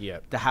content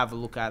to have a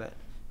look at it.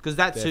 Because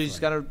that's who's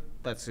going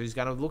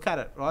to look at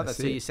it, right? That's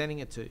who you're sending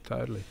it to.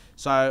 Totally.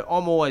 So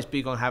I'm always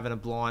big on having a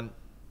blind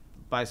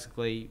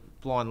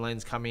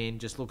lens come in,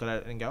 just look at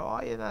it and go,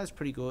 oh yeah, that's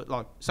pretty good.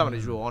 Like someone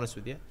who's real honest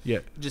with you. Yeah.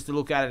 Just to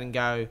look at it and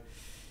go,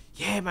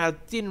 yeah, mate, I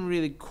didn't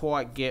really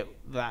quite get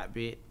that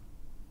bit.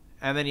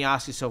 And then you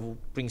ask yourself,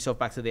 bring yourself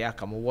back to the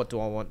outcome. Well, what do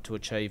I want to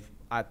achieve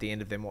at the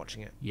end of them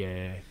watching it?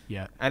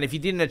 Yeah. And if you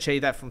didn't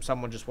achieve that from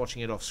someone just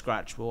watching it off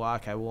scratch, well,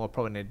 okay, I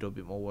probably need to do a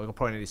bit more work. I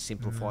probably need to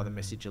simplify the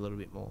message a little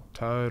bit more.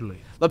 Totally.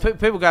 Like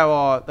people go,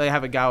 oh, they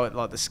have a go at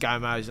like the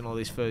ScoMos and all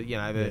this for,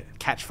 the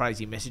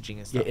catchphrasey messaging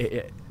and stuff.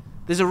 Yeah.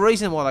 There's a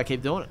reason why they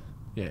keep doing it.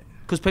 Yeah.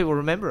 Because people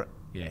remember it.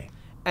 Yeah.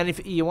 And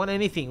if you want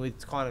anything with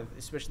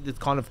especially the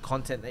kind of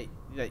content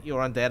that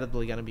you're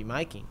undoubtedly going to be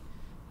making,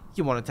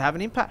 you want it to have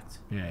an impact.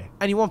 Yeah.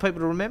 And you want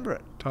people to remember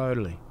it.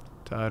 Totally.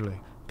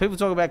 People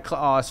talk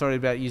about, sorry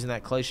about using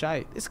that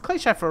cliche. It's a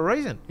cliche for a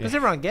reason, because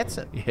everyone gets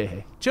it. Yeah. Do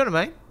you know what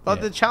I mean?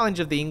 Like the challenge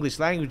of the English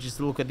language is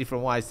to look at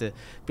different ways to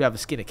be able to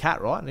skin a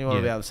cat, right? And you want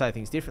to be able to say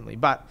things differently.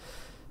 But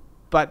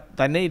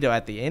they need to,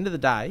 at the end of the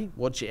day,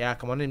 what's your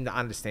outcome? I want them to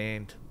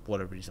understand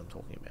whatever it is I'm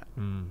talking about.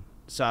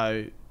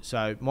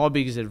 So my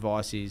biggest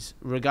advice is,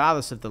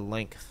 regardless of the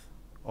length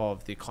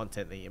of the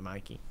content that you're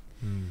making,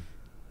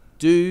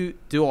 do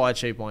I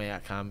achieve my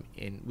outcome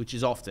which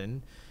is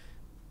often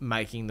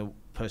making the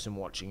person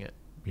watching it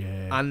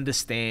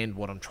understand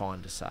what I'm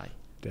trying to say.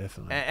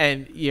 Definitely.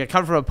 And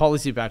come from a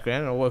policy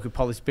background, and I work with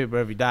policy people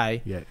every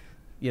day.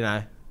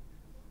 Yeah.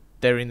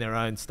 They're in their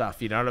own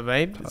stuff. You know what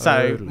I mean? Totally.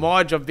 So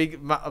my job,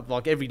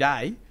 like every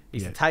day,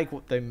 is to take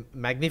the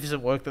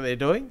magnificent work that they're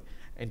doing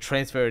and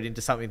transfer it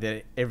into something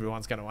that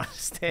everyone's going to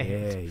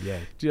understand. Yeah.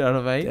 Do you know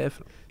what I mean?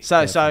 Definitely.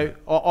 So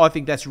I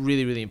think that's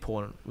really, really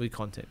important with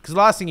content. Because the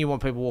last thing you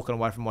want people walking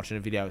away from watching a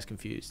video is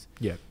confused.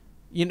 Yeah.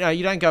 You know,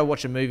 you don't go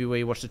watch a movie where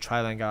you watch the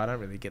trailer and go, I don't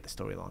really get the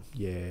storyline.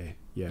 Yeah.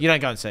 You don't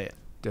go and see it.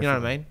 Definitely. You know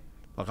what I mean?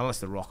 Like, unless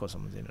The Rock or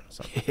someone's in it or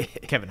something.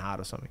 Kevin Hart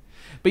or something.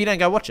 But you don't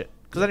go watch it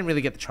because I didn't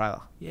really get the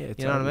trailer. Yeah,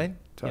 you know what I mean?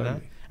 Totally. You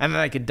know? And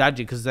then they can judge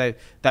you because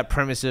that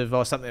premise of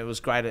something that was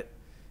great at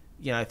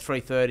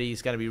 3:30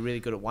 is going to be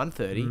really good at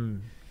 1:30.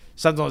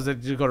 Sometimes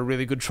they've got a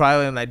really good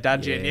trailer and they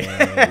judge you.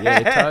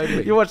 Yeah,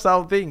 totally. You watch the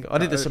whole thing. I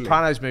did the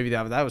Sopranos movie the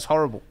other day. It was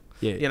horrible.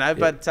 Yeah.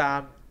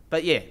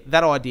 But yeah,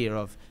 that idea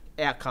of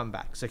outcome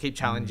back. So keep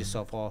challenging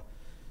yourself.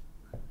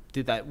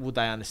 Would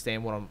they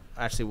understand what I'm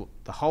actually,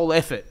 the whole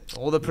effort,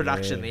 all the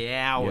production, the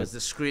hours, the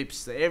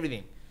scripts,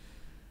 everything?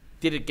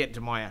 Did it get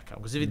to my outcome?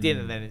 Because if it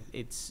didn't, then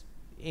it's,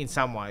 in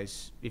some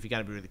ways, if you're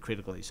going to be really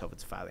critical of yourself,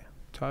 it's a failure.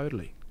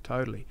 Totally.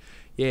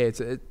 Yeah, it's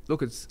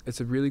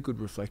a really good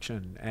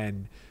reflection,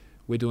 and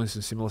we're doing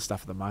some similar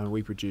stuff at the moment.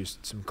 We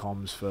produced some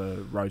comms for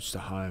Roads to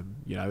Home.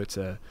 You know, it's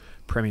a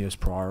Premier's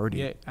priority.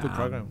 Yeah, good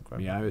program.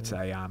 You know, it's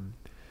a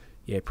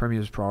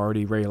Premier's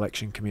priority,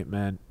 re-election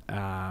commitment,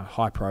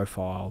 high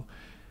profile,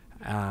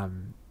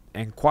 and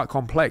quite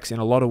complex in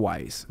a lot of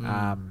ways.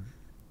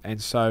 And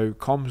so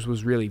comms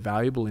was really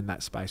valuable in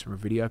that space from a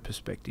video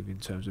perspective in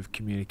terms of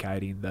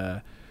communicating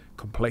the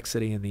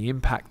complexity and the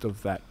impact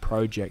of that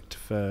project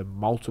for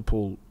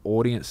multiple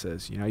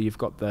audiences. You know, you've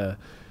got the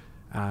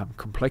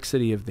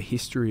complexity of the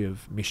history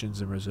of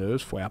missions and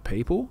reserves for our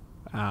people,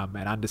 and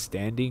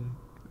understanding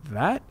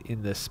that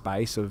in the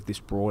space of this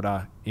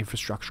broader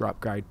infrastructure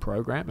upgrade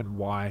program and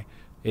why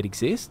it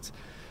exists.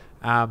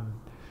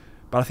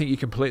 But I think you're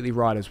completely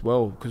right as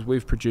well, because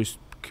we've produced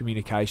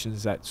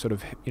communications that sort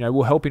of,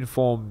 will help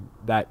inform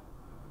that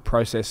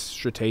process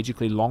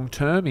strategically long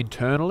term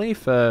internally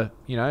for,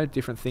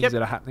 different things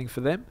that are happening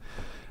for them.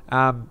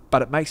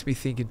 But it makes me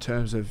think in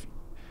terms of,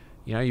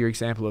 your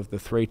example of the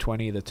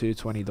 320, the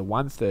 220, the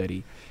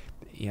 130,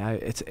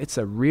 it's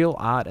a real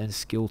art and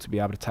skill to be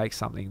able to take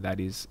something that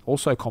is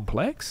also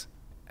complex,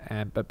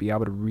 but be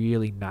able to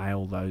really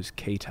nail those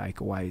key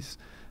takeaways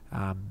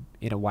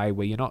in a way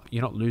where you're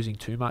not losing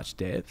too much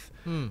depth,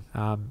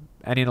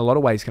 and in a lot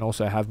of ways can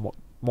also have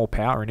more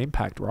power and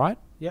impact, right?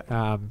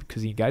 Yeah.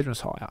 Because the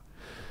engagement's higher,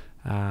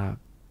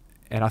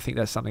 and I think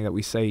that's something that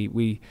we see.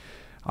 We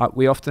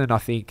often, I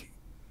think,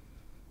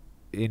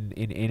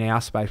 in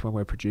our space when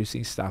we're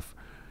producing stuff,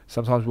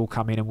 sometimes we'll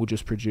come in and we'll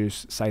just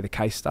produce, say, the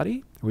case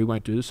study. We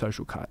won't do the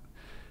social cut,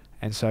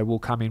 and so we'll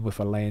come in with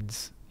a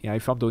lens.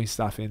 If I'm doing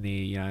stuff in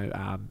the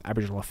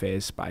Aboriginal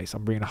affairs space,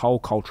 I'm bringing a whole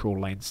cultural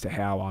lens to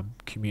how I'm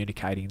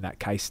communicating that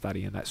case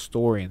study and that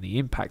story and the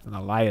impact and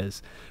the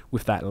layers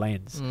with that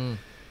lens.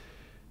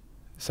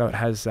 So it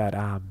has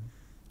that,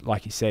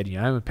 like you said,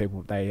 when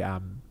people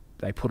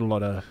they put a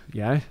lot of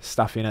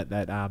stuff in it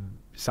that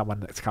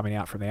someone that's coming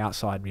out from the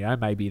outside,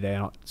 maybe they're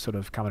not sort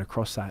of coming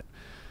across that.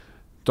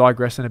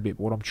 Digressing a bit,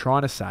 but what I'm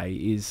trying to say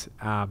is,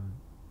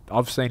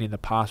 I've seen in the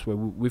past where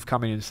we've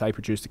come in and say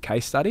produced a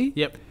case study.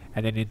 Yep.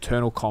 And then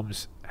internal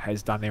comms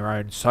has done their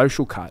own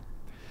social cut,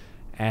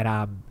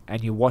 and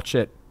you watch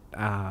it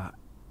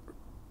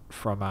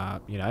from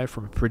a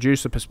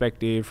producer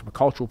perspective, from a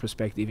cultural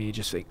perspective, and you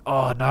just think,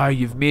 oh no,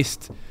 you've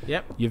missed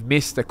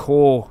the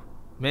core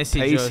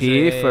message piece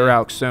here for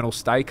our external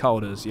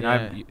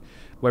stakeholders.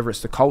 Whether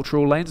it's the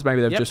cultural lens,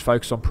 maybe they've just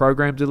focused on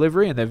program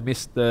delivery and they've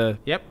missed the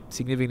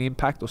significant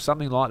impact or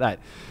something like that.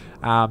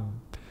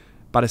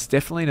 But it's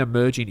definitely an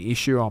emerging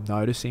issue I'm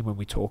noticing when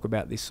we talk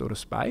about this sort of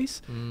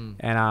space.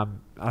 And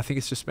I think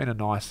it's just been a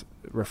nice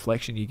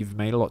reflection. You give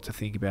me a lot to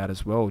think about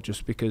as well,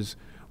 just because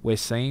we're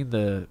seeing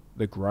the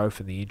growth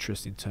and the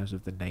interest in terms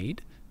of the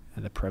need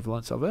and the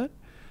prevalence of it.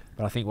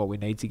 But I think what we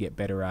need to get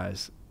better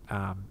as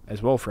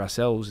well for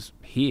ourselves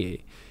here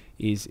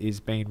is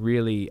being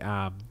really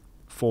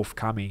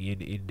forthcoming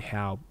in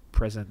how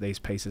present these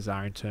pieces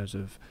are in terms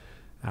of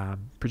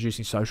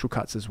producing social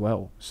cuts as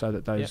well, so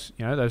that those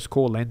those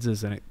core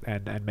lenses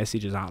and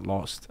messages aren't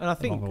lost. And I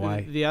think along the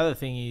way. The other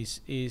thing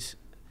is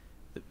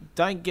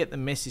don't get the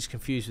message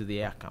confused with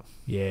the outcome.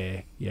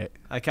 Yeah.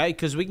 Okay,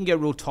 because we can get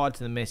real tied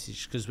to the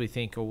message because we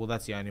think, oh well,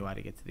 that's the only way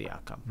to get to the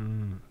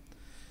outcome.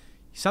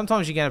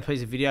 Sometimes you get a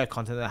piece of video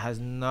content that has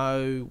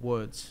no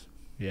words.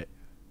 Yeah.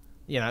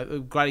 A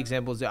great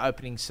example is the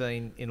opening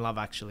scene in Love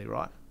Actually,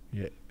 right?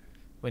 Yeah.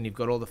 When you've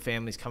got all the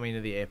families coming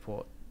into the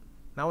airport,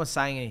 no one's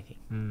saying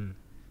anything.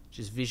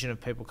 Just vision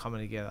of people coming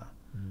together.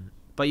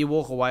 But you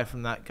walk away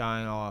from that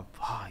going,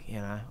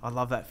 I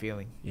love that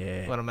feeling.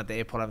 Yeah. When I'm at the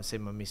airport, I haven't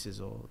seen my missus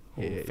or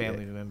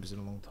family members in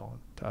a long time.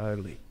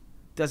 Totally.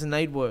 Doesn't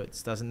need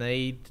words. Doesn't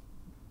need...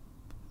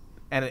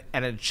 And it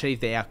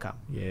achieved the outcome.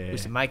 Yeah. Which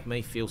is to make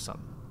me feel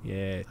something.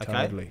 Yeah,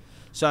 totally.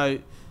 So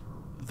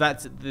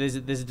there's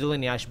a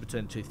delineation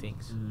between two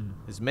things.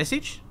 There's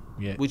message,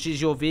 which is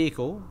your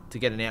vehicle to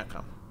get an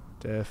outcome.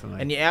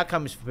 Definitely. And the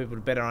outcome is for people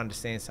to better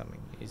understand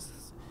something,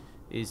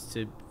 is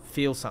to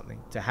feel something,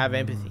 to have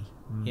empathy.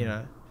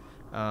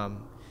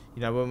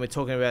 you know, when we're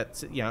talking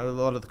about, you know, a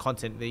lot of the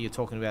content that you're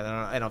talking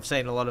about, and I've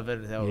seen a lot of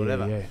it or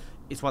whatever,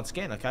 it's once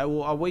again, okay,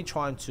 well, are we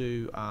trying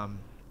to,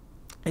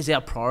 is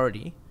our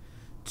priority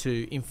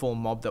to inform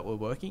mob that we're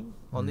working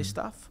on this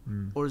stuff?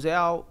 Or is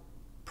our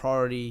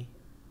priority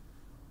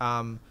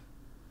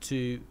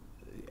to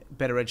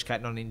better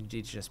educate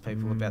non-Indigenous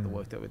people about the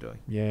work that we're doing?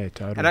 Yeah,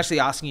 totally. And actually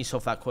asking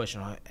yourself that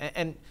question,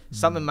 and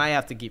something may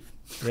have to give.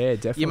 Yeah,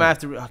 definitely. You may have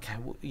to, okay,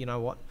 well, you know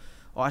what?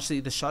 Oh, actually,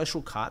 the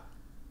social cut,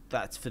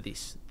 that's for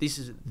this.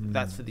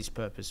 That's for this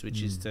purpose,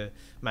 which is to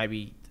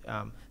maybe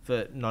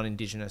for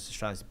non-Indigenous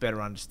Australians to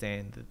better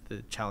understand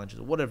the challenges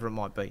or whatever it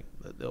might be,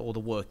 or the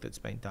work that's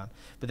been done.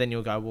 But then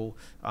you'll go,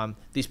 well,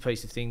 this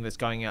piece of thing that's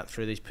going out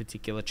through these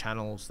particular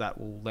channels that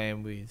will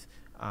land with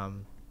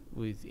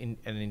an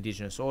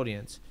Indigenous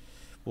audience.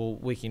 Well,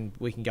 we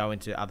can go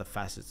into other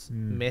facets.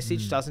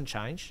 Message doesn't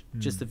change,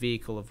 just the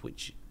vehicle of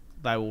which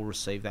they will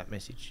receive that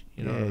message.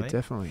 You know what I mean?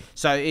 Definitely.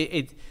 So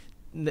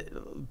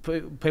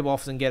people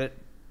often get it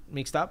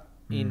mixed up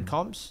in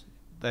comms.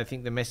 They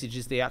think the message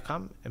is the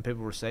outcome, and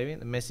people receiving it.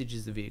 The message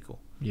is the vehicle.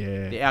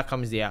 Yeah. The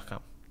outcome is the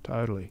outcome.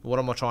 Totally. What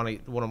am I trying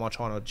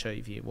to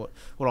achieve here? What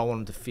I want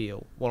them to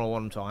feel. What I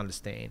want them to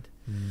understand.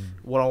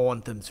 What I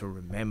want them to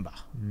remember.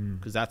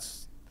 Because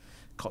that's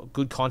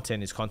good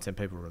content is content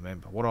people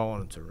remember. What I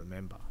want them to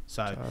remember.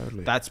 So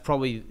that's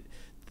probably,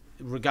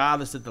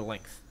 regardless of the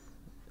length.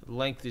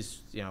 Length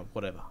is, you know,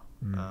 whatever.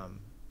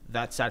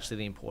 That's actually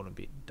the important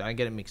bit. Don't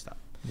get it mixed up.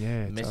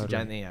 Yeah, the message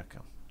ain't the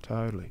outcome.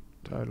 Totally.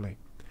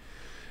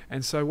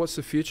 And so what's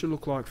the future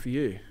look like for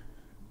you?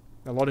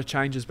 A lot of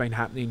change has been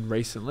happening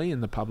recently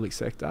in the public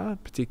sector,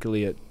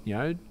 particularly at, you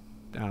know,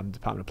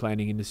 Department of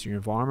Planning, Industry and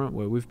Environment,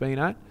 where we've been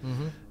at.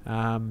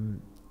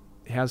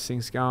 How's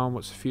things going?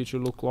 What's the future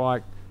look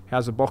like?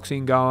 How's the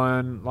boxing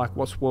going? Like,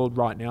 what's world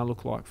right now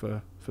look like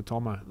for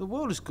Tomo? The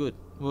world is good.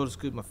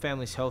 My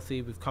family's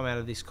healthy. We've come out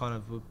of this kind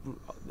of...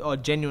 I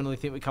genuinely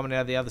think we're coming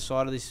out of the other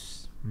side of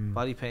this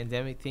bloody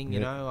pandemic thing, you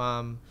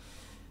know.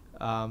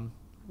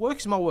 Work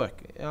is my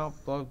work. You know,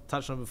 I've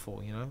touched on it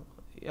before, you know.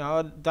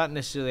 I don't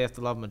necessarily have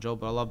to love my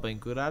job, but I love being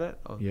good at it.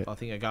 I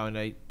think I go and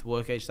eat to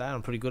work each day, and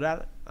I'm pretty good at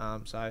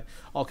it. So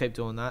I'll keep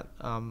doing that.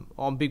 I'm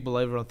a big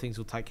believer on things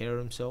will take care of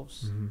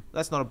themselves.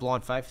 That's not a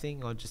blind faith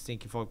thing. I just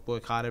think if I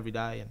work hard every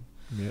day,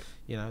 and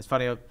you know, it's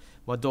funny.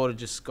 My daughter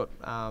just got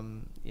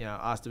you know,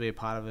 asked to be a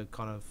part of a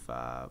kind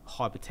of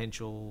high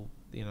potential,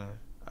 you know.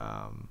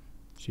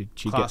 She'd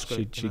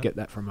get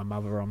that from her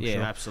mother, I'm sure.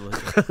 Yeah,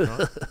 absolutely.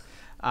 Right?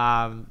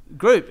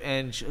 Group,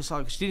 and she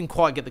didn't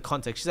quite get the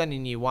context. She's only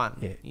in year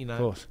one, you know, of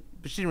course.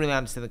 But she didn't really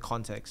understand the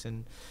context.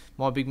 And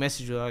my big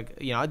message was, like,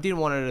 you know, I didn't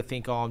want her to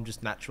think, I'm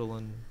just natural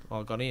and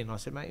I got in. I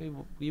said, mate,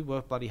 you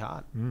work bloody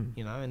hard,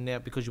 you know, and now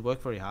because you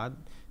work very hard,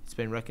 it's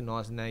been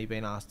recognised, and now you've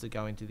been asked to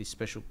go into this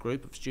special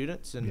group of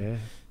students, and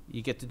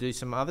you get to do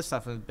some other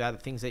stuff about the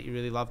things that you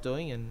really love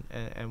doing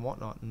and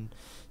whatnot. And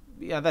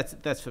yeah,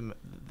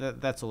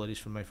 that's all it is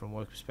for me from a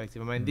work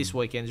perspective. I mean, this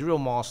weekend is a real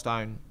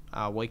milestone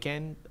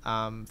weekend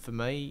for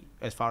me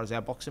as far as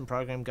our boxing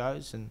program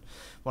goes. And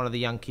one of the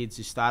young kids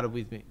who started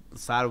with me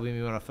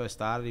when I first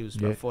started, he was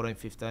about 14,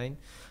 15.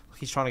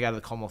 He's trying to go to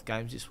the Commonwealth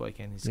Games this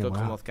weekend. He's got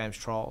Commonwealth Games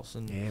trials,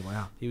 and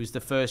he was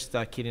the first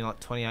kid in like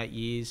 28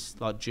 years,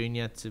 like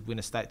junior, to win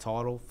a state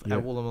title at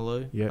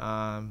Woolloomooloo.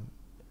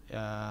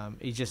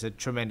 He's just a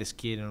tremendous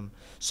kid, and I'm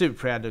super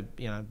proud to,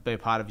 you know, be a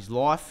part of his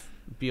life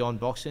beyond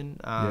boxing.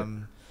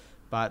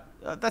 But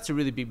that's a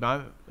really big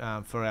moment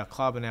for our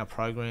club and our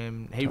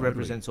program. He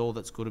represents all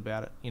that's good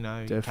about it. You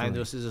know, he came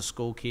to us as a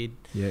school kid.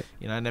 You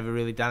know, never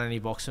really done any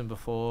boxing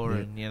before,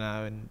 and you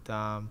know,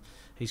 and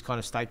he's kind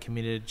of stayed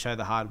committed, showed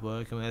the hard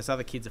work. I mean, as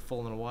other kids have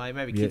fallen away,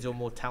 maybe kids who are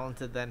more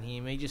talented than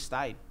him, he just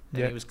stayed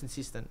and he was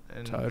consistent.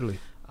 And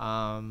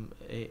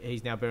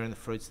he's now bearing the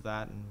fruits of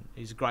that, and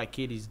he's a great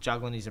kid. He's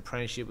juggling his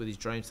apprenticeship with his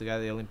dreams to go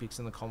to the Olympics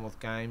and the Commonwealth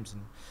Games,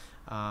 and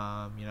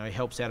you know, he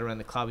helps out around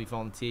the club. He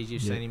volunteers.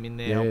 You've seen him in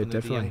there helping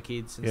the young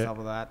kids and stuff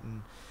like that.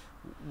 And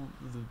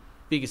the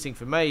biggest thing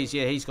for me is,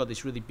 he's got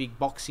this really big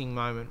boxing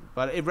moment,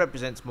 but it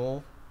represents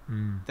more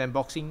than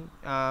boxing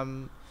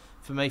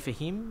for me, for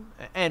him,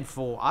 and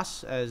for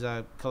us as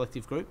a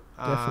collective group.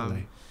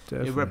 Definitely.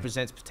 It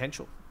represents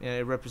potential. You know,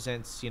 it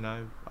represents, you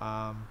know,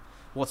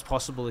 what's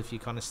possible if you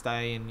kind of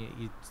stay and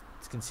you're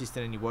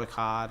consistent and you work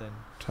hard. And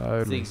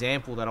it's the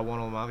example that I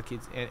want all my other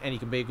kids. And you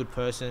can be a good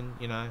person,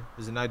 you know.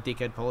 There's a no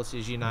dickhead policy,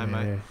 as you know,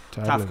 mate.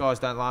 Tough guys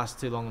don't last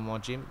too long in my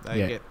gym.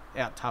 They get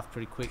out tough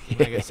pretty quick and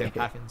they get sent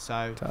packing.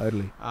 So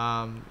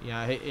you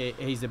know,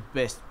 he's the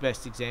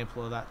best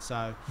example of that.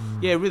 So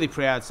really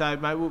proud. So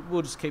mate,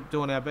 we'll just keep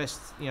doing our best,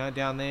 you know,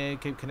 down there,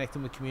 keep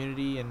connecting with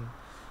community, and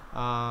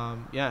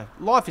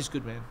life is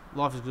good, man.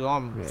 Life is good.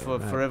 I'm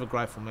forever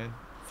grateful, man.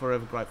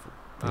 Forever grateful.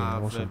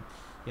 Awesome.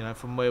 For, you know,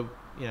 from where,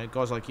 you know,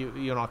 guys like you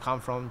and I come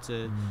from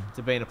to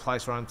be in a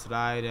place where I'm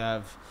today, to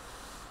have,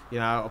 you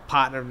know, a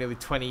partner of nearly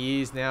 20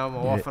 years now.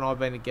 My wife and I have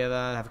been together,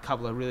 have a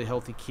couple of really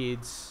healthy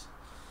kids.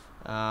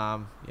 You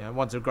know,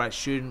 one's a great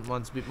student,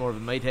 one's a bit more of a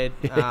meathead,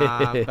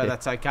 but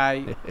that's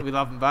okay. We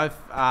love them both.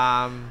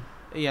 I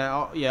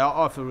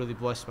feel really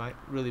blessed, mate.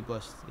 Really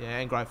blessed,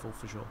 and grateful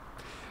for sure.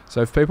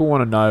 So if people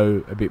want to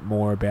know a bit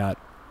more about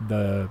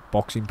the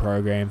boxing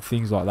program,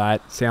 things like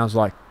that, sounds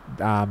like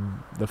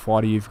the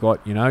fighter you've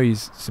got,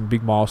 he's some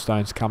big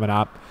milestones coming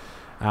up.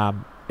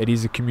 It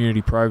is a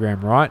community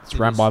program, right? It's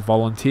run by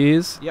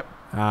volunteers. Yep.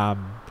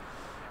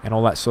 And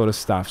all that sort of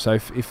stuff. So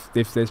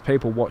if there's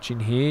people watching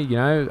here,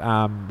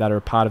 that are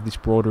a part of this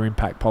broader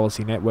impact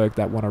policy network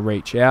that want to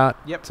reach out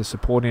to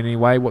support in any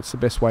way, what's the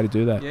best way to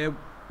do that? Yeah,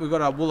 we've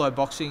got our Woolo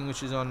Boxing,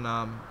 which is on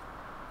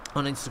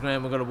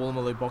Instagram. We've got a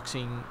Woolloomooloo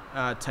Boxing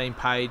team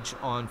page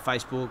on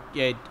Facebook.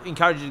 Yeah,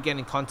 encourage you to get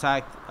in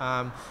contact.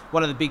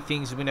 One of the big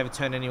things is we never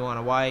turn anyone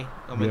away.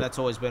 I mean, that's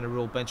always been a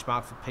real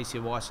benchmark for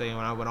PCYC.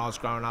 When I was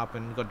growing up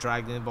and got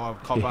dragged in by a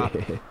copper,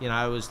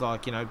 it was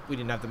like, we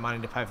didn't have the money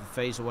to pay for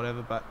fees or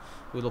whatever, but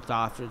we looked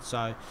after it.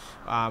 So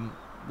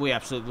we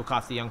absolutely look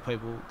after young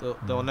people.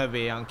 There will never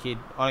be a young kid.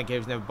 I don't care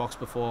if he's never boxed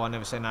before. I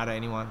never say no to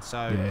anyone.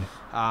 So,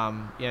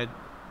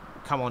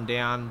 come on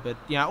down. But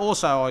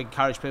also I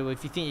encourage people,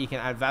 if you think you can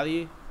add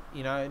value,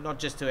 not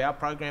just to our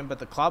program but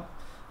the club,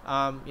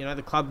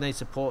 the club needs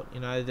support.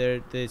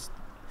 There's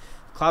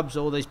clubs,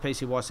 all these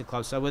PCYC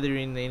clubs, so whether you're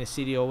in the inner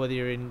city or whether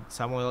you're in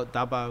somewhere like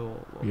Dubbo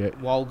or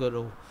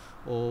Walgett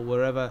or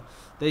wherever,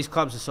 these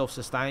clubs are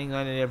self-sustaining.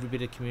 They need every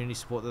bit of community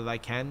support that they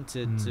can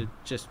to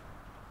just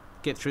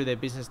get through their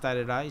business day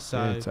to day.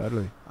 So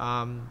totally.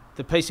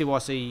 The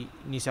PCYC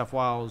New South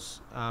Wales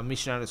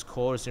mission at its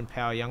core is to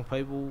empower young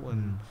people,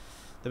 and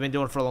they've been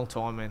doing it for a long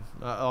time, man.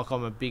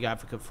 I'm a big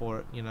advocate for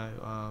it,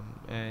 I'm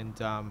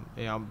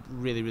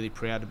really, really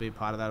proud to be a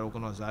part of that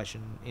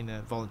organisation in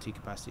a volunteer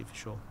capacity for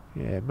sure.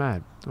 Yeah,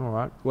 man. All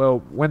right. Well,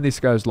 when this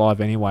goes live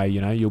anyway,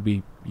 you'll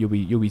be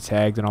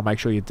tagged, and I'll make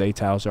sure your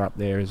details are up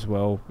there as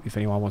well. If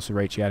anyone wants to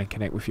reach out and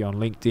connect with you on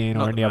LinkedIn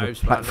or any other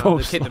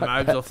platforms, keep the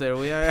mobs off there,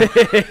 will you?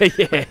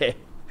 Yeah.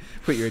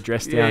 Put your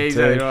address down too.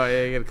 Exactly right.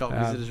 Yeah, get a couple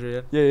of visitors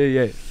around.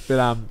 Yeah.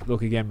 But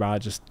look again, bro.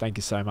 Just thank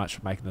you so much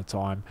for making the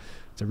time.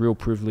 It's a real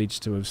privilege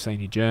to have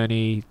seen your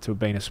journey, to have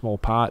been a small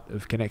part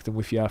of connecting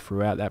with you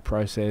throughout that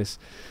process,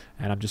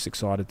 and I'm just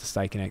excited to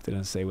stay connected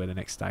and see where the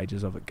next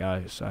stages of it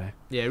go. So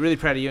yeah, really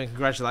proud of you, and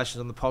congratulations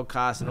on the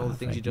podcast and all the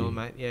things you're doing,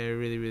 mate. Yeah,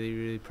 really, really,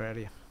 really proud of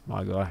you.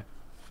 My guy.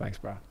 Thanks,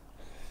 bro.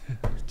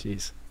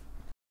 Cheers.